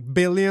money, like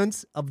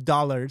billions of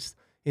dollars,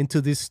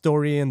 into this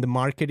story and the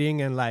marketing.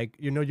 And like,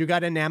 you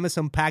got an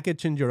Amazon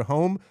package in your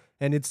home,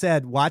 and it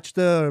said, watch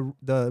the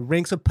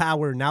Rings of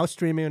Power, now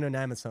streaming on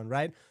Amazon,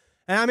 right?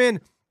 And I mean,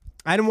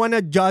 I don't want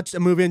to judge a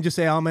movie and just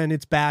say, oh man,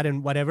 it's bad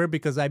and whatever,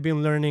 because I've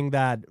been learning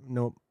that,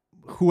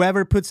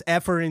 whoever puts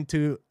effort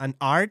into an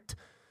art,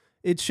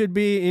 it should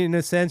be, in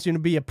a sense,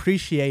 be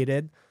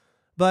appreciated.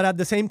 But at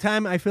the same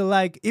time, I feel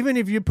like even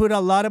if you put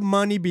a lot of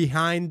money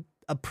behind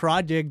a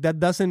project,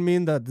 that doesn't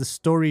mean that the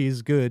story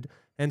is good.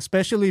 And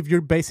especially if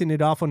you're basing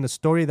it off on a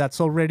story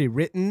that's already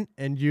written,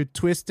 and you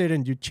twist it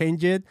and you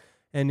change it,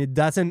 and it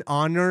doesn't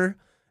honor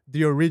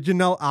the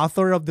original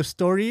author of the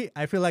story,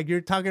 I feel like you're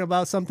talking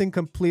about something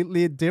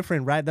completely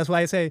different, right? That's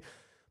why I say,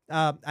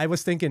 I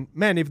was thinking,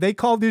 man, if they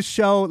call this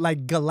show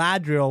like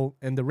Galadriel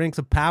and the Rings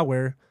of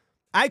Power,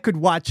 I could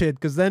watch it,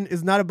 because then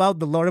it's not about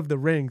the Lord of the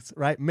Rings,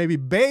 right? Maybe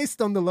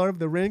based on the Lord of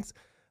the Rings,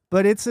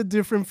 but it's a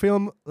different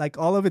film. Like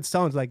all of it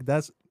sounds like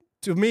that's,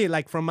 to me,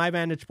 like from my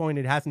vantage point,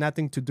 it has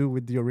nothing to do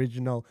with the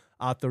original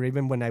author.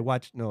 Even when I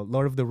watched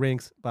Lord of the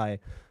Rings by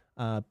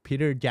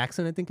Peter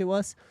Jackson, I think it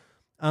was,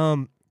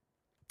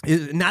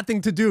 it's nothing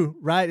to do,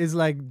 right? It's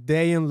like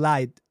day and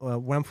light,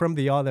 one from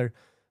the other.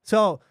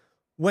 So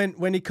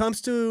when it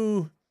comes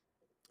to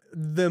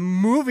the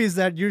movies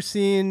that you're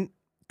seeing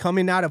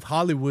coming out of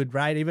Hollywood,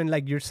 right? Even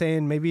like you're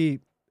saying, maybe,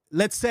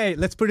 let's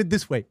put it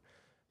this way.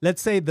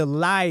 Let's say the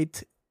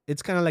light,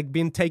 it's kind of like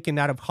being taken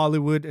out of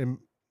Hollywood and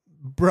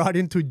brought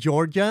into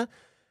Georgia.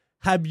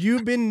 Have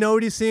you been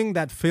noticing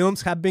that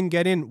films have been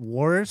getting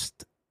worse,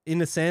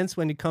 in a sense,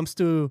 when it comes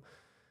to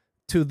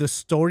the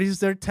stories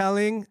they're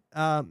telling?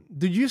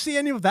 Do you see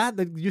any of that?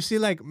 Like, you see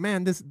like,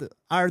 man,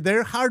 are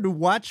they hard to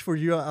watch for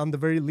you on the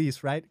very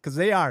least, right? Because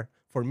they are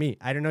for me.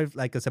 I don't know if,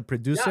 like, as a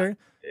producer,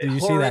 do you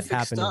see that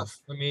happening?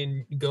 Stuff. I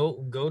mean, go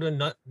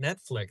to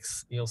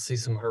Netflix. You'll see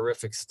some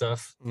horrific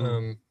stuff.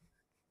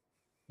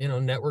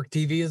 Network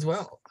TV as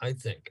well. I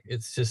think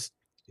it's just,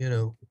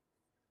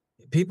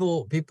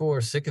 people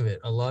are sick of it.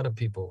 A lot of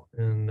people,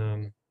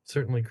 and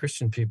certainly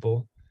Christian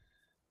people.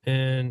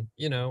 And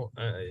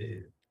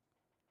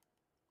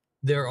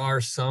there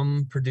are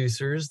some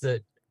producers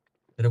that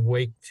have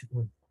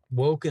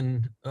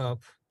woken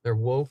up. They're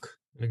woke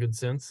in a good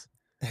sense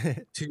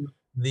to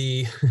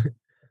the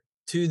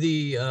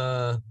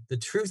the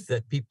truth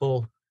that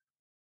people,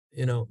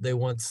 they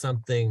want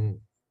something.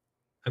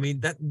 I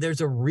mean, that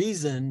there's a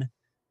reason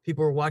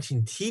people are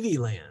watching TV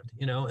Land,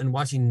 and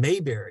watching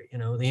Mayberry,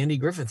 the Andy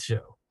Griffith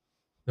Show.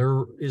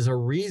 There is a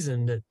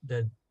reason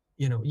that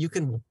you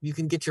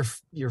can get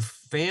your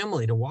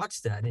family to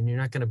watch that, and you're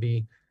not going to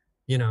be,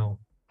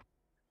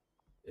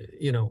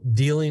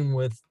 dealing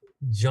with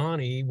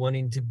Johnny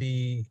wanting to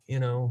be,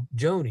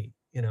 Joni,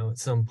 at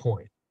some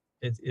point.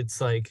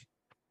 It's like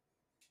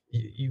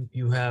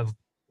you have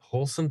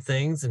wholesome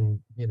things, and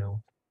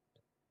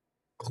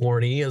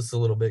corny is a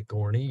little bit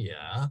corny,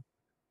 yeah,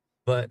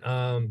 but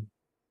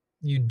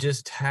you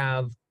just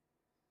have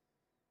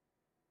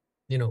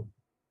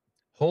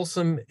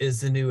wholesome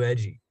is the new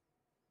edgy,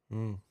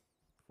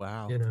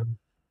 Wow. you know.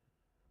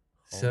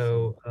 Wholesome.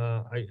 So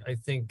I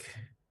think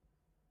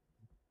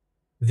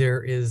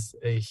there is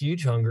a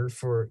huge hunger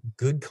for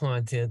good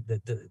content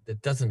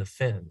that doesn't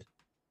offend.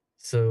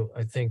 So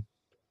I think,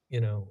 you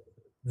know,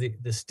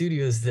 the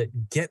studios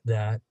that get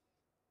that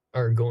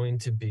are going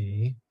to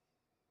be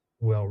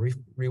well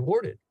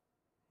rewarded.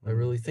 I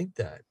really think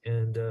that.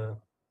 And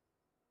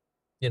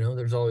you know,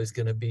 there's always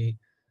going to be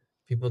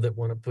people that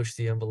want to push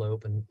the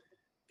envelope, and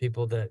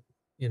people that,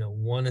 you know,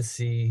 want to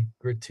see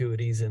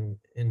gratuities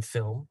in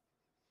film.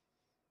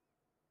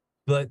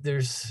 But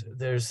there's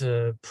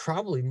a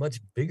probably much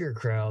bigger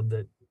crowd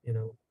that, you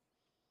know,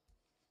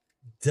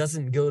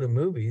 doesn't go to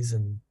movies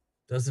and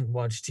doesn't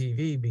watch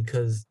TV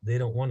because they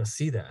don't want to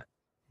see that.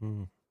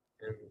 Mm.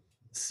 And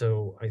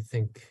so I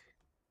think,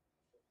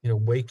 you know,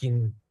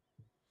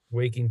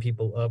 waking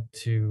people up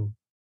to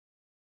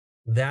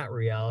that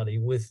reality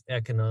with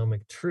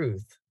economic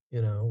truth,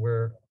 you know,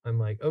 where I'm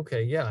like,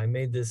 okay, yeah, I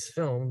made this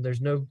film.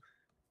 There's no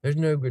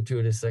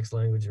gratuitous sex,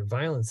 language, or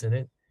violence in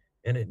it,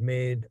 and it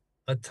made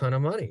a ton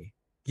of money.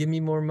 Give me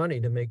more money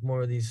to make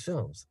more of these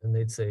films. And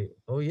they'd say,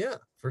 oh yeah,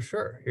 for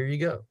sure. Here you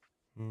go.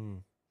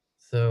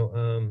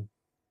 So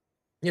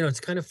you know,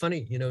 it's kind of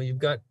funny, you know, you've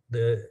got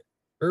the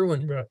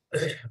Irwin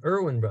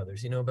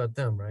brothers, you know about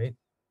them, right?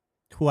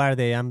 Who are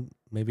they? I'm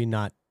maybe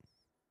not.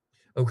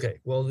 Okay.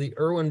 Well, the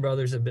Irwin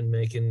brothers have been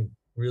making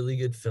really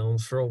good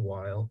films for a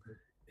while.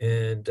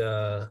 And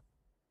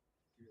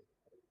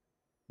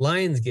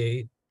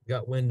Lionsgate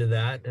got wind of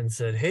that and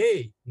said,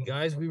 hey, you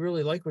guys, we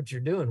really like what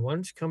you're doing. Why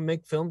don't you come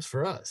make films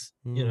for us?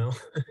 You know?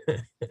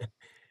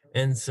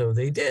 And so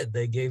they did.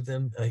 They gave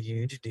them a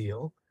huge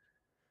deal.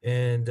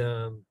 And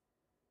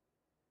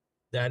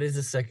that is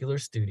a secular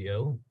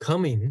studio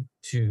coming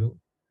to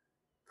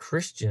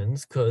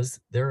Christians because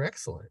they're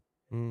excellent.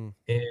 And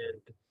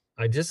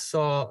I just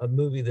saw a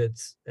movie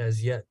that's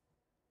as yet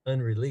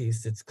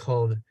unreleased. It's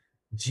called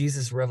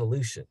Jesus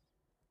Revolution.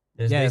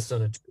 And it's based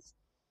on a,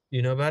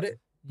 you know about it?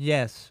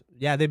 Yes.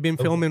 Yeah, they've been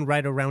filming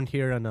right around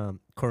here on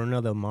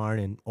Corona del Mar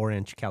in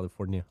Orange,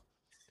 California.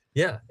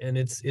 Yeah, and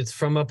it's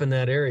from up in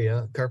that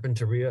area,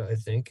 Carpinteria, I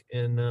think.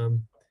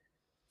 And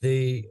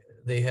they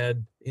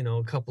had, you know,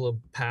 a couple of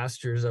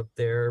pastors up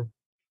there.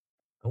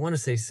 I want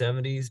to say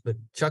 70s, but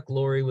Chuck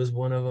Lorre was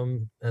one of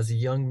them. As a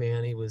young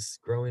man, he was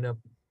growing up,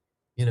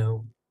 you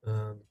know,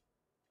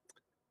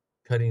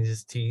 cutting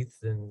his teeth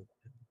and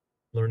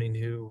learning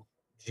who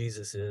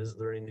Jesus is,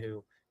 learning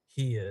who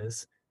he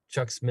is.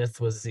 Chuck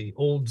Smith was the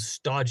old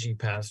stodgy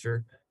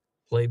pastor,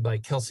 played by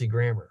Kelsey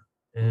Grammer,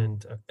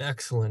 and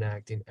excellent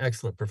acting,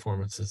 excellent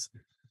performances.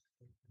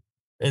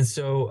 And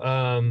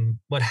so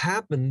what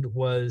happened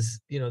was,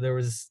 you know, there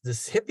was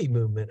this hippie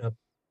movement up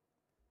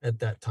at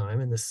that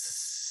time in the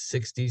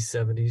 60s,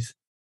 70s.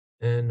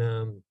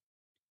 And,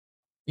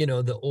 you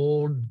know, the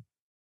old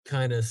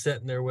kind of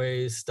set in their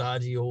ways,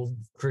 stodgy old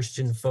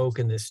Christian folk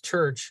in this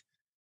church,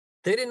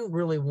 they didn't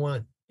really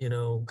want, you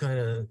know, kind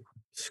of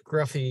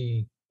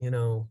scruffy, you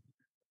know,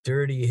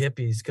 dirty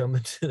hippies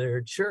coming to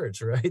their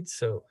church, right?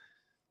 So,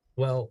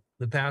 well,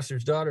 the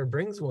pastor's daughter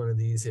brings one of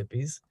these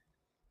hippies,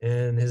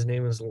 and his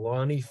name is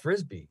Lonnie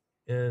Frisbee,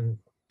 and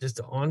just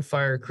an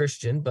on-fire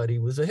Christian, but he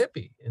was a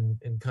hippie and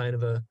kind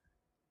of a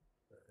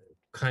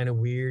kind of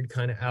weird,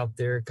 kind of out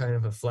there, kind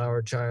of a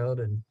flower child.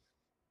 And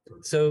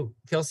so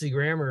Kelsey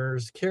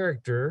Grammer's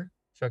character,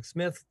 Chuck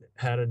Smith,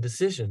 had a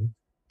decision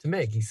to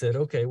make. He said,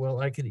 okay,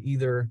 well, I could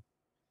either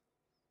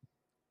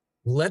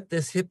let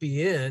this hippie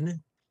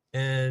in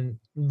and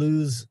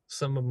lose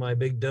some of my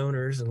big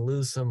donors and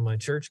lose some of my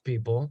church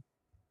people,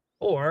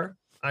 or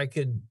I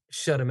could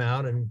shut him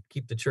out and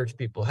keep the church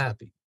people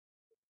happy.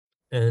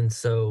 And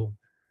so,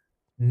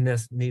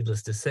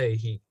 needless to say,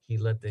 he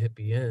let the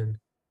hippie in,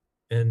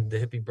 and the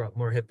hippie brought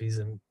more hippies,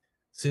 and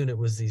soon it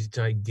was these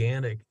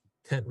gigantic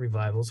tent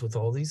revivals with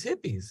all these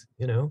hippies,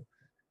 you know.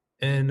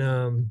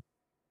 And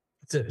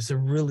it's a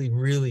really,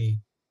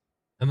 really,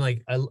 I'm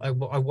like, I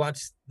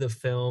watched the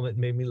film. It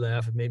made me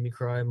laugh. It made me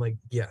cry. I'm like,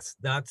 yes,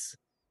 that's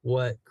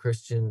what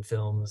Christian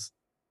films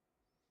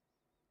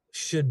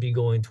should be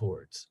going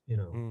towards, you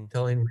know,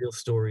 telling real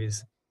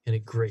stories in a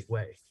great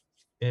way.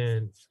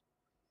 And,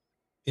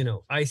 you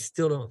know, I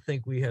still don't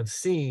think we have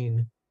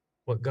seen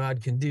what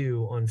God can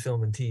do on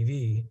film and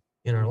TV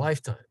in our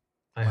lifetime.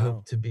 I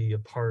hope to be a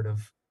part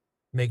of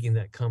making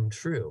that come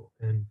true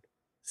and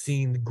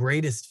seeing the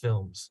greatest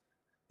films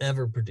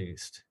ever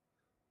produced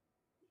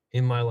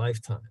in my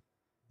lifetime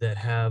that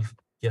have,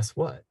 guess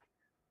what?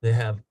 They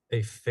have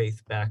a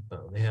faith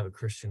backbone. They have a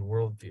Christian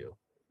worldview.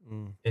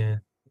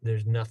 And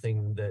there's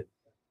nothing that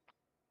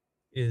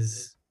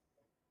is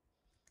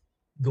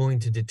going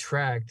to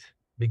detract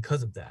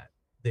because of that.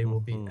 They will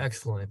be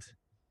excellent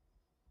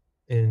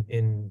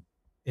in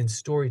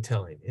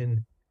storytelling,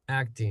 in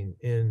acting,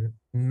 in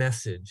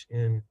message,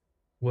 in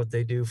what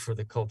they do for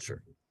the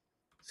culture.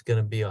 It's going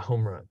to be a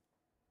home run.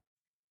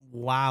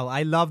 Wow,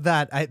 I love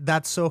that.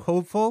 That's so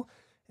hopeful.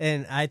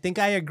 And I think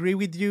I agree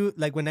with you.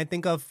 Like when I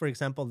think of, for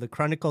example, the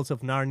Chronicles of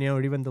Narnia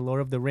or even the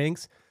Lord of the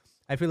Rings,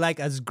 I feel like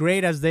as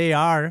great as they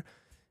are,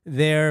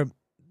 they're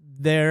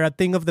they're a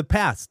thing of the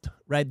past,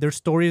 right? They're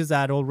stories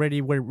that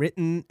already were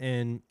written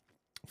and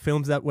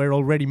films that were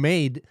already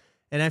made.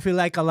 And I feel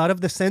like a lot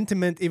of the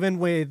sentiment, even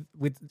with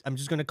I'm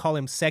just gonna call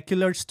them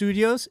secular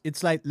studios,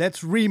 it's like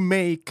let's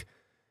remake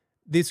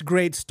this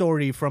great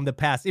story from the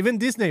past. Even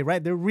Disney,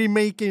 right? They're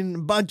remaking a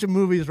bunch of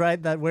movies,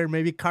 right? That were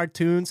maybe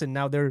cartoons, and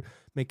now they're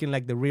making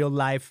like the real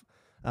life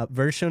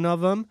version of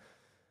them.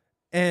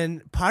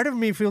 And part of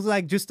me feels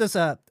like, just as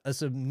a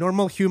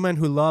normal human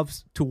who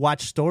loves to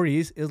watch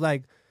stories, is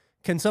like,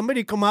 can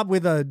somebody come up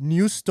with a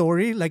new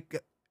story? Like,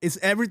 is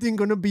everything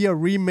going to be a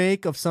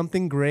remake of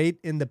something great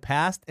in the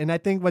past? And I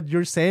think what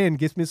you're saying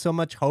gives me so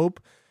much hope,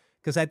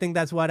 because I think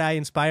that's what I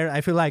inspire.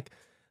 I feel like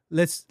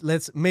let's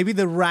maybe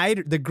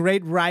the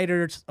great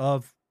writers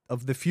of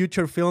the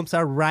future films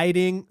are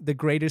writing the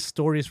greatest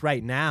stories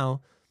right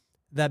now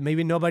that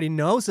maybe nobody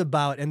knows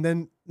about, and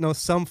then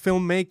some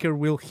filmmaker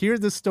will hear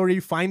the story,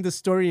 find the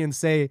story, and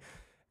say,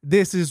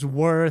 this is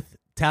worth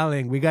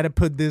telling. We got to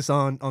put this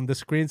on the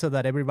screen so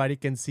that everybody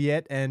can see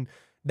it. And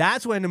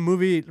that's when a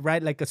movie,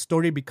 right, like a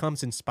story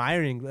becomes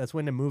inspiring. That's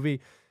when a movie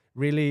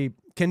really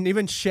can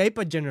even shape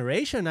a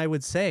generation, I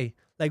would say.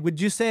 Like, would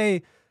you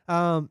say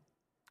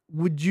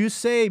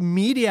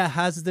media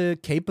has the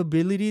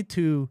capability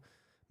to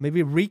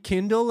maybe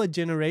rekindle a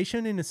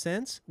generation in a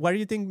sense? What do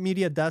you think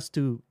media does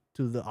to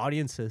the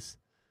audiences?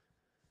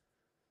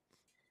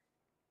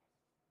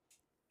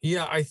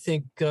 Yeah, I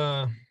think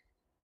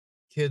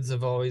kids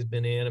have always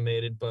been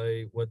animated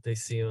by what they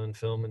see on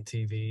film and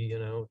TV. You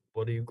know,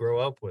 what do you grow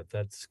up with?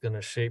 That's going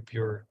to shape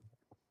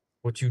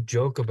what you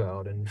joke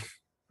about and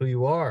who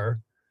you are.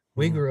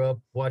 We Mm, grew up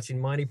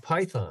watching Monty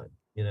Python,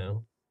 you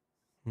know.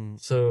 mm,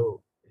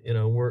 So, you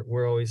know,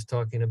 we're always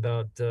talking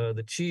about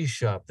the cheese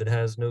shop that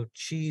has no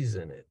cheese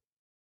in it.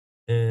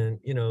 And,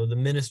 you know, the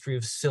ministry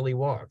of silly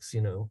walks,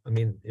 you know. I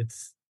mean, it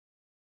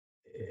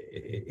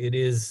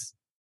is,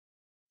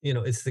 you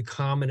know, it's the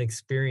common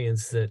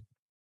experience that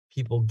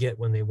people get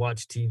when they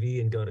watch TV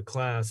and go to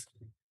class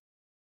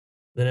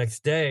the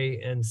next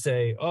day and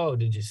say, "Oh,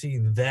 did you see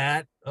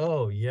that?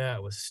 Oh, yeah,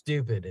 it was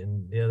stupid."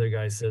 And the other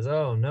guy says,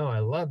 "Oh, no, I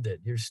loved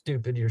it. You're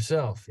stupid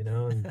yourself," you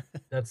know, and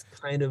that's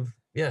kind of,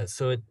 yeah,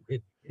 so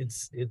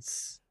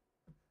it's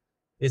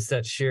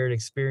that shared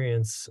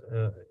experience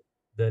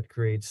that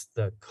creates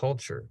the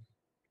culture.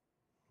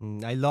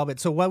 I love it.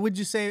 So, what would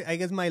you say? I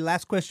guess my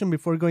last question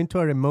before going to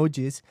our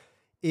emojis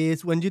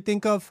is, when you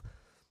think of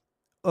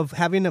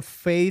having a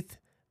faith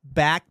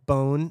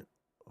backbone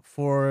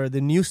for the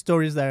new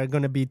stories that are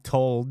going to be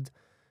told,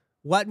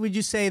 what would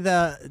you say,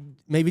 the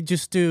maybe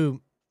just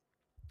to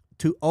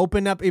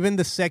open up even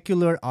the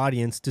secular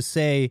audience, to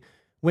say,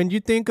 when you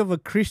think of a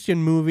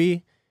Christian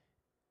movie,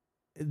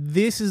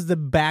 this is the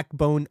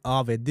backbone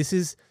of it. This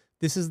is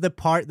the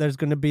part that's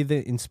going to be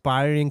the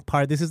inspiring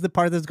part. This is the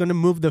part that's going to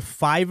move the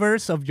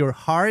fibers of your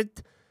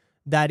heart,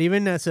 that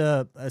even as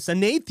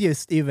an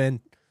atheist, even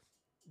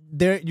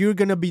there, you're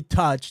going to be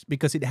touched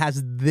because it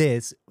has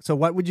this. So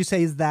what would you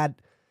say is that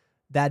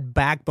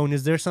backbone?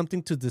 Is there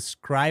something to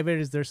describe it?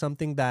 Is there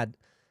something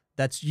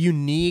that's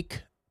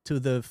unique to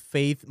the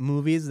faith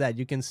movies that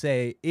you can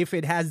say, if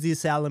it has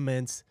these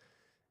elements,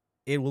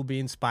 it will be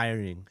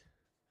inspiring?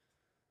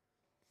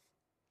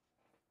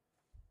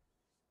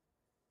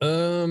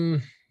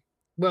 Um,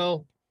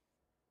 well,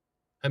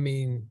 I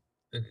mean,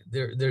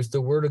 there's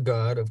the word of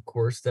God, of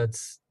course,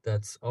 that's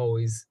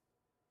always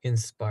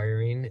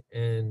inspiring,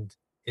 and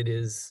it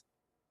is,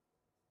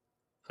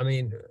 I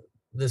mean,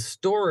 the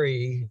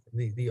story,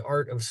 the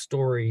art of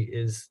story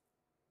is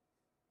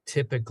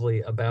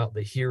typically about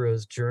the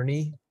hero's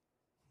journey,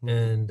 Mm,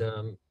 and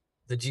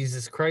the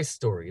Jesus Christ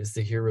story is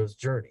the hero's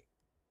journey,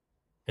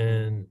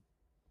 mm, and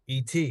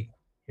E.T.,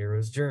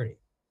 hero's journey,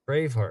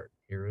 Braveheart,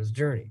 hero's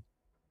journey,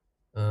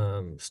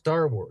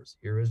 Star Wars,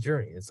 hero's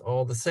journey. It's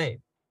all the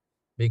same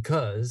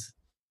because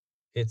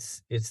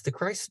it's the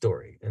Christ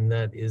story, and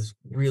that is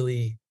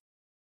really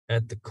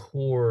at the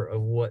core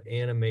of what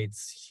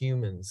animates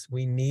humans.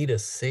 We need a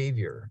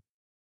savior,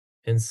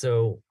 and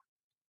so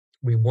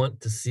we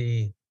want to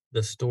see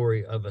the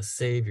story of a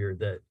savior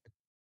that,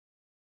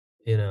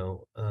 you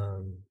know,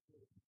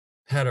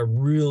 had a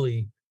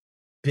really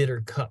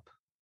bitter cup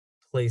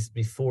placed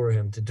before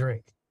him to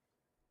drink,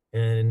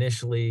 and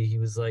initially he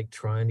was like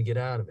trying to get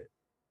out of it.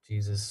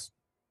 Jesus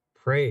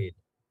prayed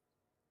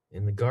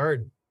in the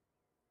garden,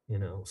 you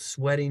know,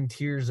 sweating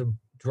tears of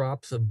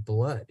drops of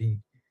blood.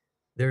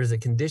 There's a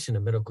condition, a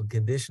medical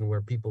condition,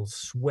 where people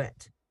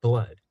sweat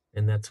blood,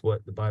 and that's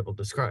what the Bible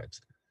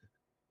describes.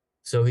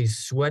 So he's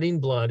sweating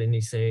blood, and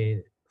he's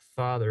saying,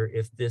 "Father,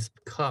 if this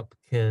cup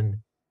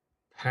can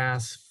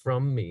pass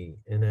from me,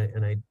 and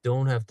I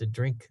don't have to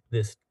drink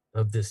this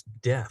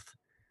death,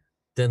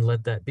 then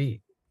let that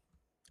be.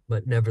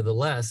 But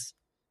nevertheless,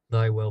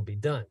 thy will be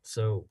done."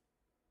 So,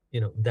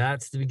 you know,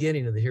 that's the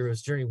beginning of the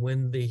hero's journey,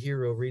 when the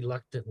hero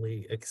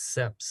reluctantly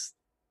accepts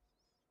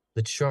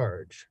the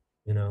charge.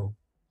 You know,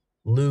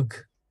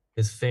 Luke,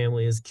 his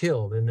family is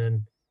killed, and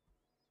then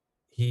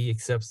he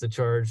accepts the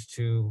charge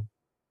to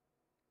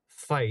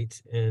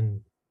fight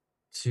and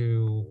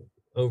to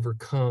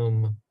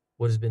overcome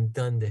what has been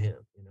done to him,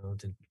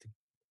 to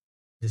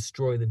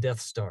destroy the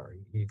Death Star.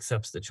 He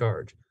accepts the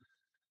charge.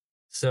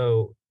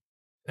 So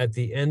at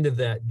the end of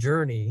that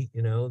journey,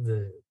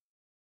 the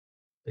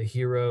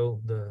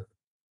hero, the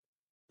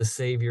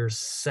savior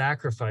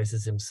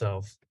sacrifices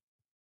himself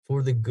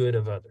for the good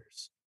of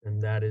others.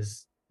 And that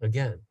is,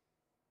 again,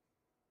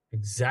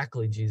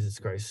 exactly Jesus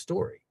Christ's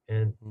story.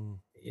 And,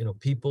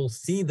 people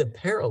see the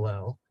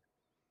parallel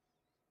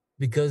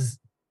because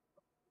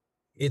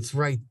it's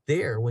right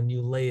there when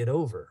you lay it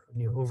over.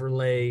 When you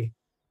overlay,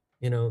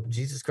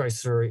 Jesus Christ's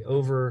story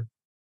over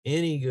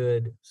any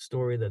good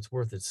story that's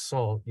worth its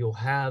salt, you'll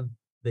have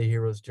the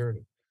hero's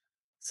journey.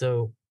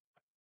 So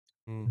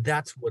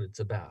that's what it's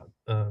about.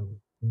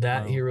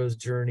 That hero's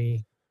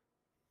journey.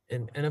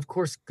 And of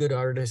course, good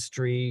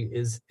artistry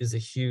is a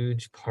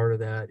huge part of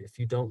that. If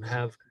you don't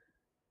have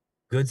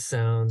good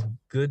sound,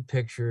 good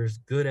pictures,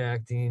 good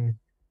acting,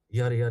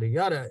 yada, yada,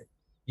 yada,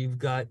 you've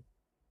got,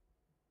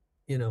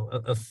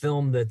 a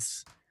film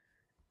that's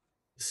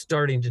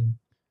starting to,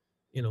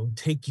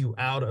 take you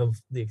out of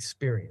the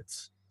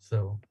experience.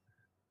 So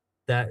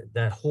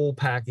that whole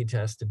package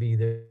has to be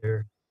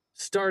there,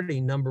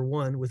 starting number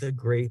one with a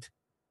great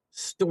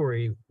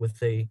story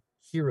with a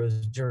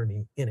hero's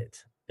journey in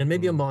it, and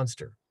maybe a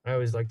monster. I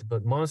always like to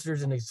put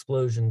monsters and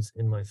explosions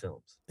in my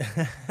films.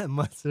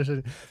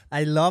 Monsters.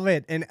 I love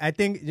it. And I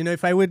think,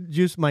 if I would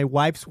use my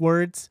wife's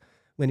words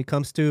when it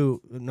comes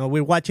to,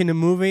 we're watching a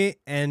movie,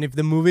 and if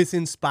the movie is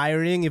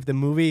inspiring, if the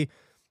movie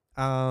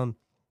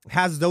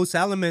has those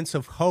elements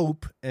of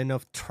hope and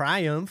of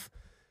triumph,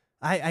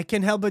 I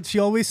can't help but she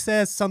always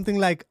says something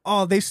like,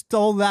 oh, they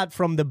stole that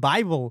from the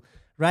Bible,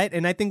 right?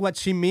 And I think what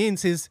she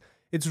means is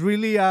it's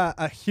really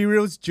a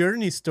hero's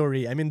journey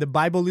story. I mean, the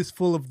Bible is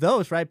full of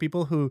those, right?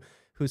 People who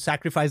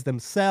sacrifice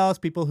themselves,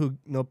 people who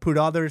put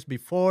others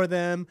before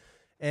them.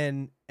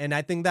 And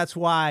I think that's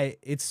why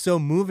it's so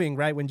moving,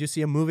 right? When you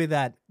see a movie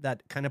that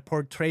kind of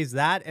portrays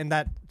that, and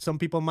that some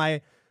people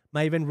might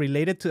even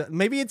relate it to,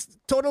 maybe it's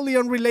totally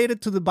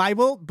unrelated to the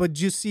Bible, but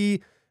you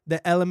see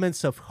the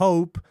elements of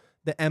hope,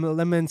 the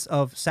elements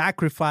of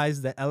sacrifice,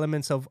 the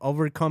elements of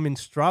overcoming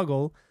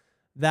struggle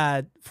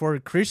that for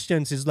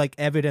Christians is like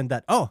evident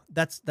that, oh,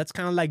 that's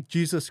kind of like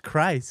Jesus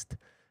Christ,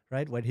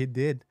 right? What he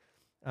did.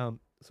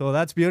 So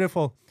that's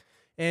beautiful.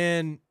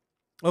 And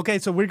okay,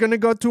 so we're going to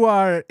go to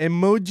our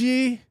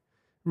emoji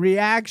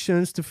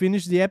reactions to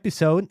finish the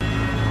episode.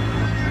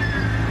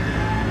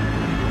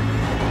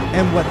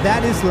 And what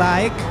that is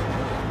like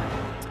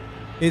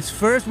is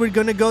first we're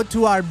going to go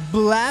to our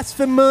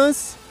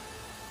blasphemous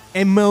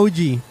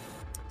emoji.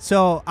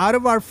 So out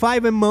of our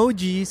 5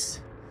 emojis,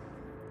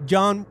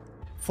 John,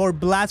 for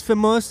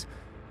blasphemous,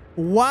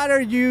 what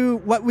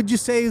would you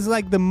say is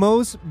like the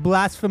most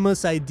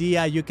blasphemous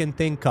idea you can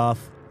think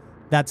of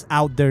that's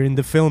out there in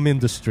the film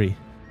industry?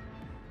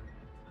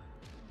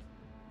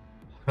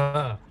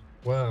 Wow,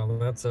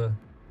 that's a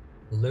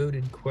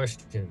loaded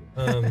question.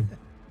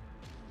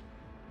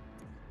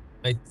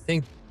 I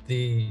think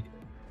the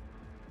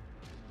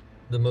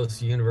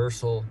most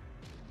universal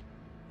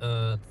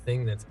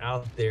thing that's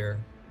out there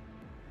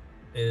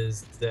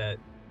is that,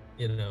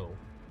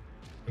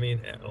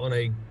 on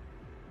a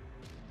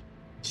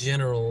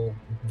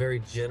very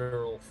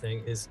general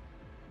thing, is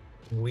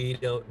we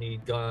don't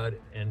need God,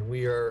 and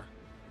we are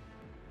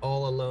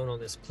all alone on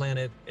this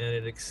planet,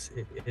 and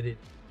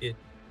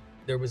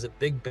there was a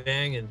big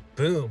bang and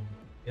boom,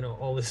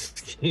 all this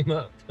came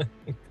up. I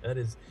think that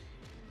is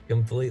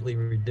completely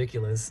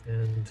ridiculous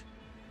and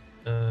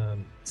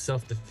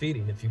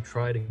self-defeating. If you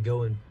try to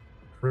go and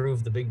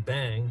prove the Big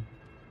Bang,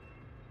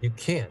 you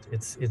can't.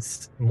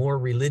 It's more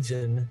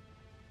religion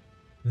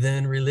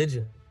than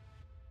religion.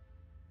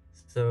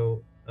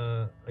 So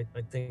I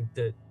think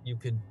that you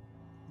could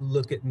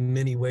look at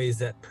many ways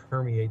that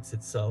permeates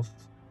itself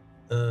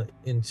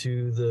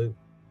into the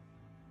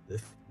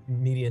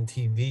media and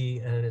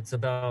TV, and it's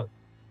about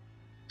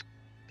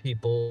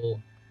people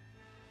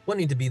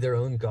wanting to be their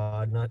own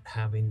God, not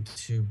having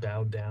to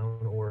bow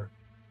down or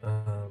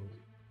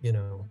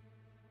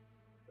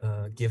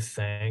give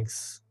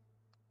thanks,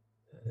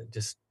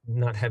 just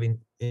not having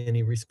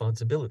any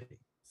responsibility.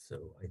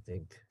 So I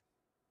think,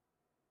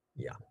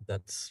 yeah,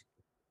 that's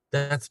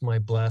my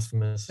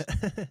blasphemous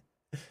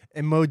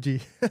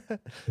emoji.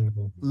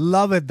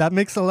 Love it. That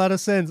makes a lot of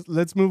sense.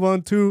 Let's move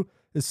on to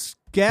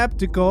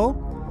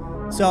skeptical.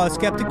 So a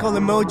skeptical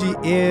emoji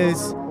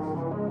is,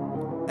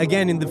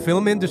 again, in the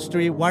film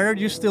industry, what are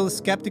you still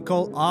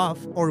skeptical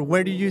of, or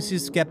where do you see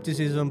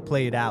skepticism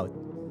played out?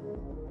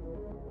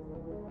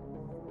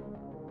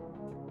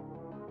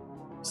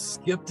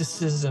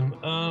 Skepticism.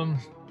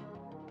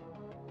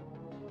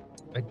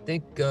 I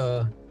think,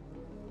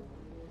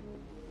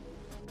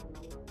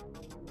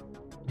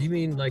 you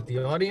mean like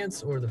the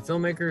audience or the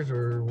filmmakers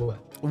or what?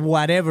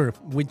 Whatever,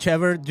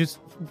 whichever,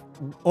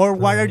 or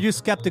what are you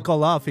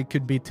skeptical of? It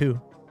could be too.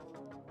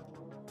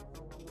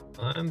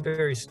 I'm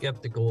very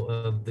skeptical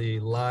of the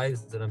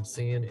lies that I'm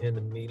seeing in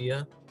the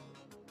media,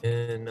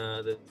 and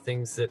the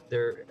things that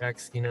they're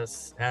asking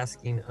us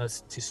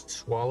to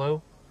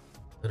swallow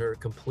that are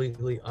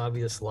completely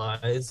obvious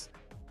lies.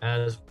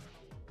 as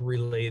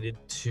related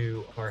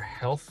to our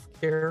health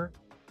care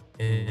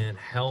and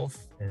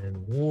health and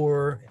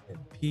war and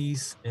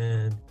peace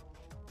and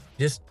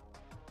just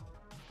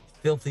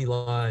filthy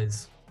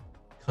lies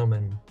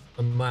coming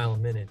a mile a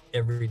minute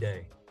every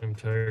day. I'm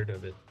tired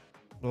of it.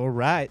 All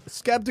right.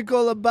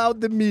 Skeptical about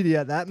the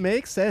media. That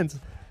makes sense.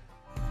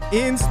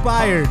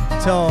 Inspired.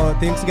 So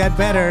things get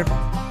better.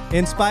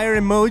 Inspire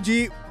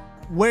emoji.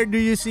 Where do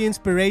you see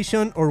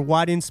inspiration, or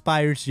what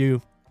inspires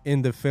you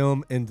in the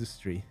film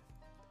industry?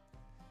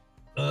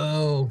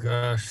 Oh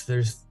gosh,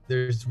 there's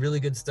really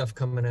good stuff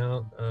coming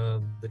out.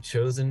 The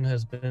Chosen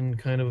has been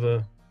kind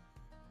of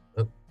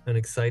an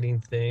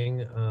exciting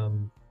thing,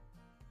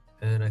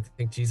 and I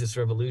think Jesus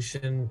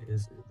Revolution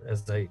is,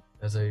 as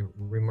I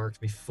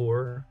remarked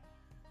before,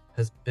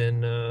 has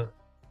been.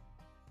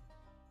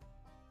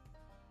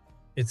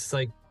 It's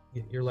like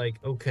you're like,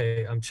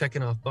 okay, I'm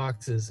checking off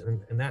boxes,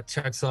 and that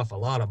checks off a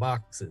lot of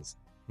boxes.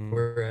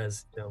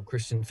 Whereas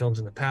Christian films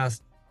in the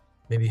past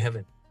maybe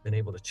haven't been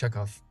able to check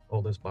off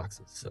all those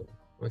boxes. So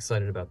I'm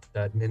excited about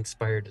that and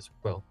inspired as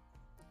well.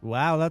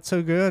 Wow, that's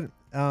so good.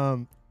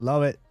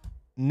 Love it.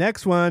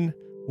 Next one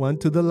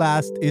to the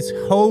last, is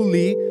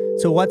holy.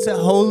 So what's a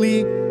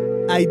holy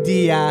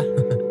idea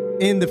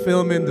in the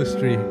film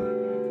industry?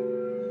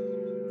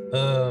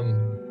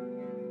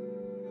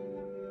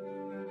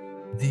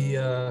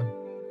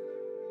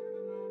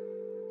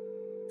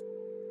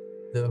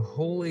 The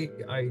holy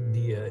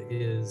idea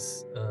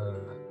is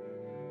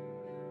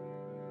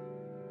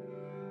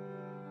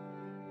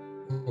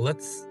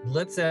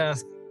let's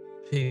ask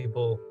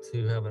people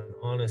to have an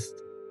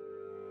honest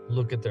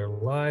look at their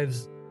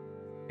lives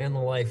and the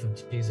life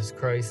of Jesus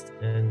Christ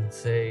and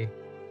say,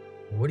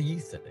 what do you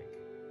think?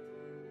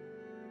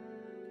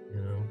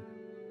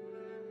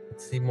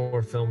 Let's see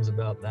more films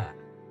about that.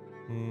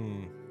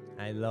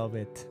 I love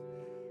it.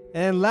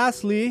 And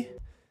lastly,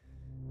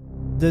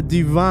 the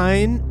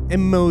divine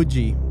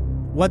emoji.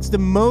 What's the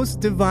most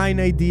divine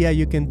idea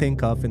you can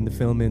think of in the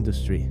film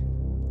industry?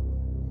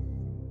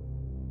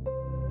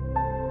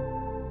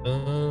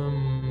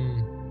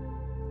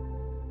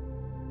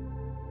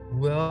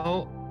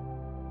 Well,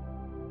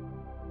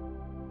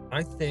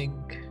 I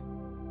think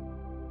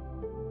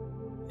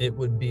it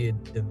would be a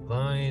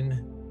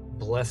divine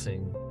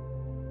blessing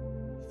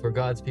for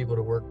God's people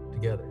to work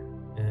together.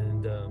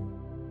 And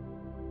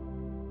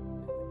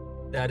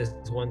that is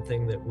one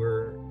thing that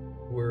we're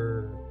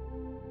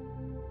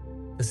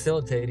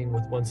facilitating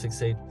with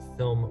 168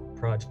 Film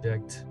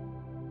Project.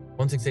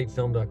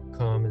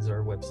 168film.com is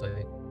our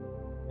website.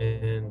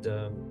 And,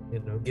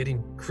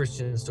 getting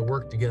Christians to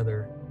work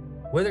together,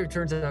 whether it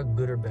turns out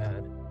good or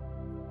bad,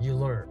 you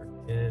learn.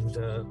 And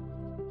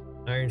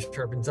iron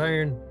sharpens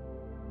iron,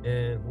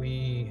 and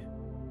we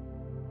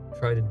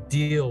try to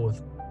deal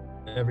with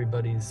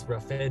everybody's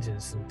rough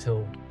edges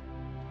until,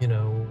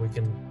 we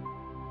can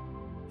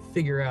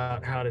figure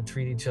out how to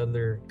treat each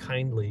other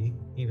kindly,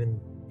 even,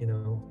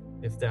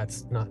 if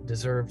that's not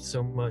deserved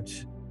so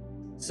much.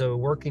 So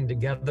working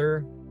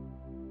together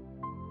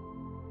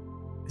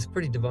is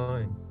pretty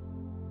divine.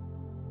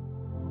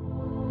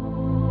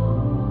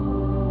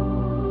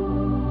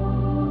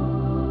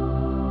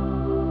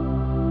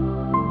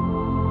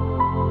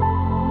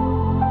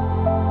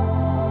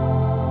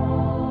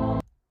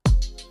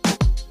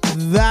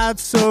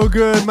 That's so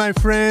good, my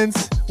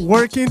friends.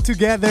 Working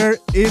together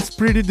is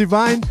pretty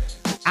divine.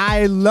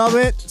 I love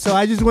it. So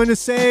I just want to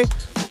say,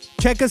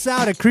 check us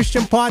out at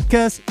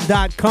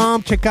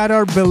christianpodcast.com. Check out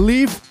our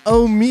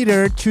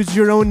belief-o-meter. Choose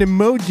your own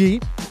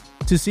emoji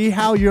to see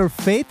how your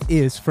faith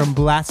is from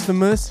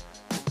blasphemous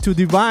to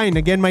divine.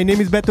 Again, my name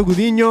is Beto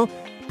Gudino.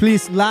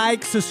 Please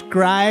like,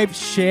 subscribe,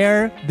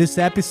 share this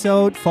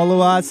episode.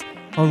 Follow us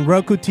on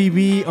Roku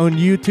TV, on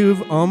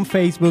YouTube, on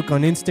Facebook,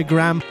 on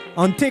Instagram,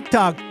 on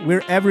TikTok.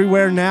 We're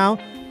everywhere now.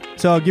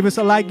 So give us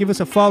a like, give us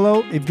a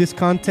follow if this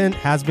content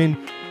has been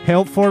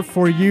helpful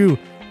for you.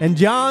 And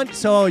John,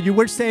 so you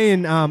were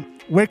saying,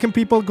 where can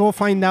people go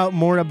find out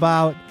more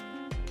about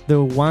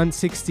the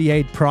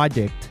 168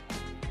 project?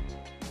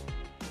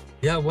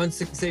 Yeah,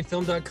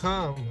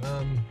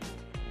 168film.com.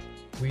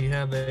 We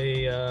have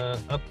a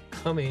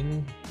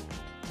upcoming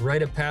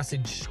Rite of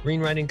Passage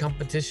screenwriting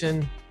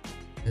competition,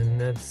 and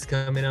that's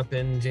coming up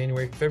in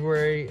January,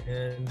 February.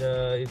 And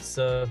it's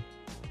the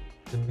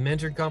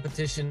mentored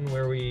competition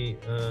where we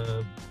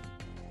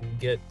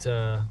get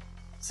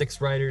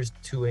 6 writers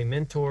to a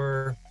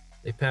mentor.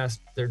 They pass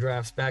their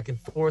drafts back and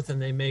forth, and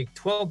they make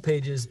 12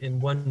 pages in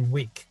 1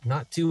 week.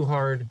 Not too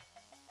hard.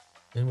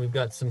 And we've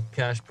got some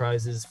cash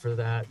prizes for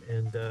that.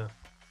 And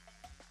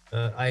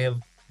I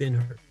have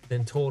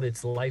been told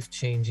it's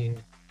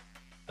life-changing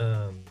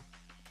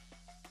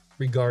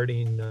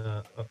regarding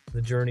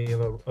the journey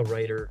of a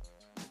writer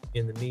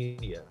in the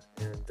media.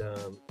 And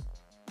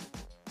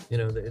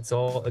it's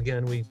all,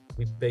 again, we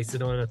base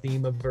it on a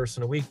theme, a verse,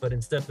 in a week, but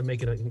instead of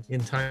making an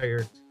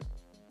entire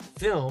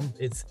film,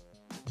 it's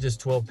just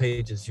 12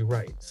 pages you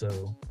write.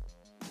 So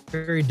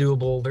very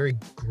doable, very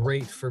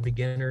great for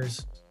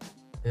beginners.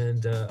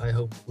 And I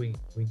hope we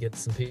get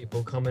some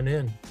people coming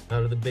in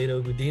out of the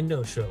Beto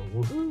Gudino show.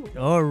 Woohoo!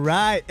 All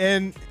right.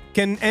 And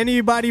can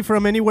anybody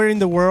from anywhere in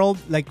the world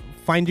like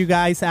find you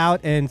guys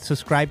out and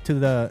subscribe to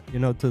the, you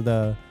know, to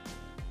the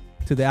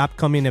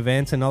upcoming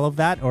events and all of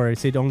that, or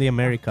is it only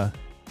America?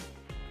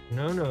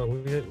 No,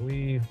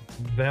 we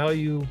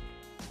value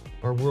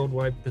our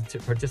worldwide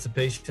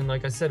participation.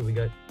 Like I said, we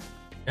got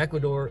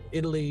Ecuador,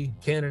 Italy,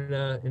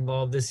 Canada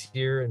involved this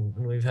year, and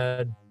we've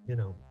had, you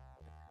know,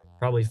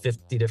 probably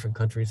 50 different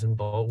countries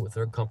involved with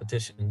our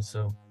competition.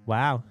 So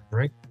wow,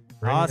 bring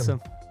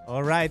awesome. 'em.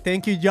 All right,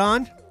 thank you,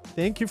 John.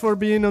 Thank you for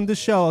being on the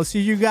show. I'll see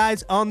you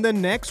guys on the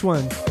next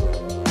one.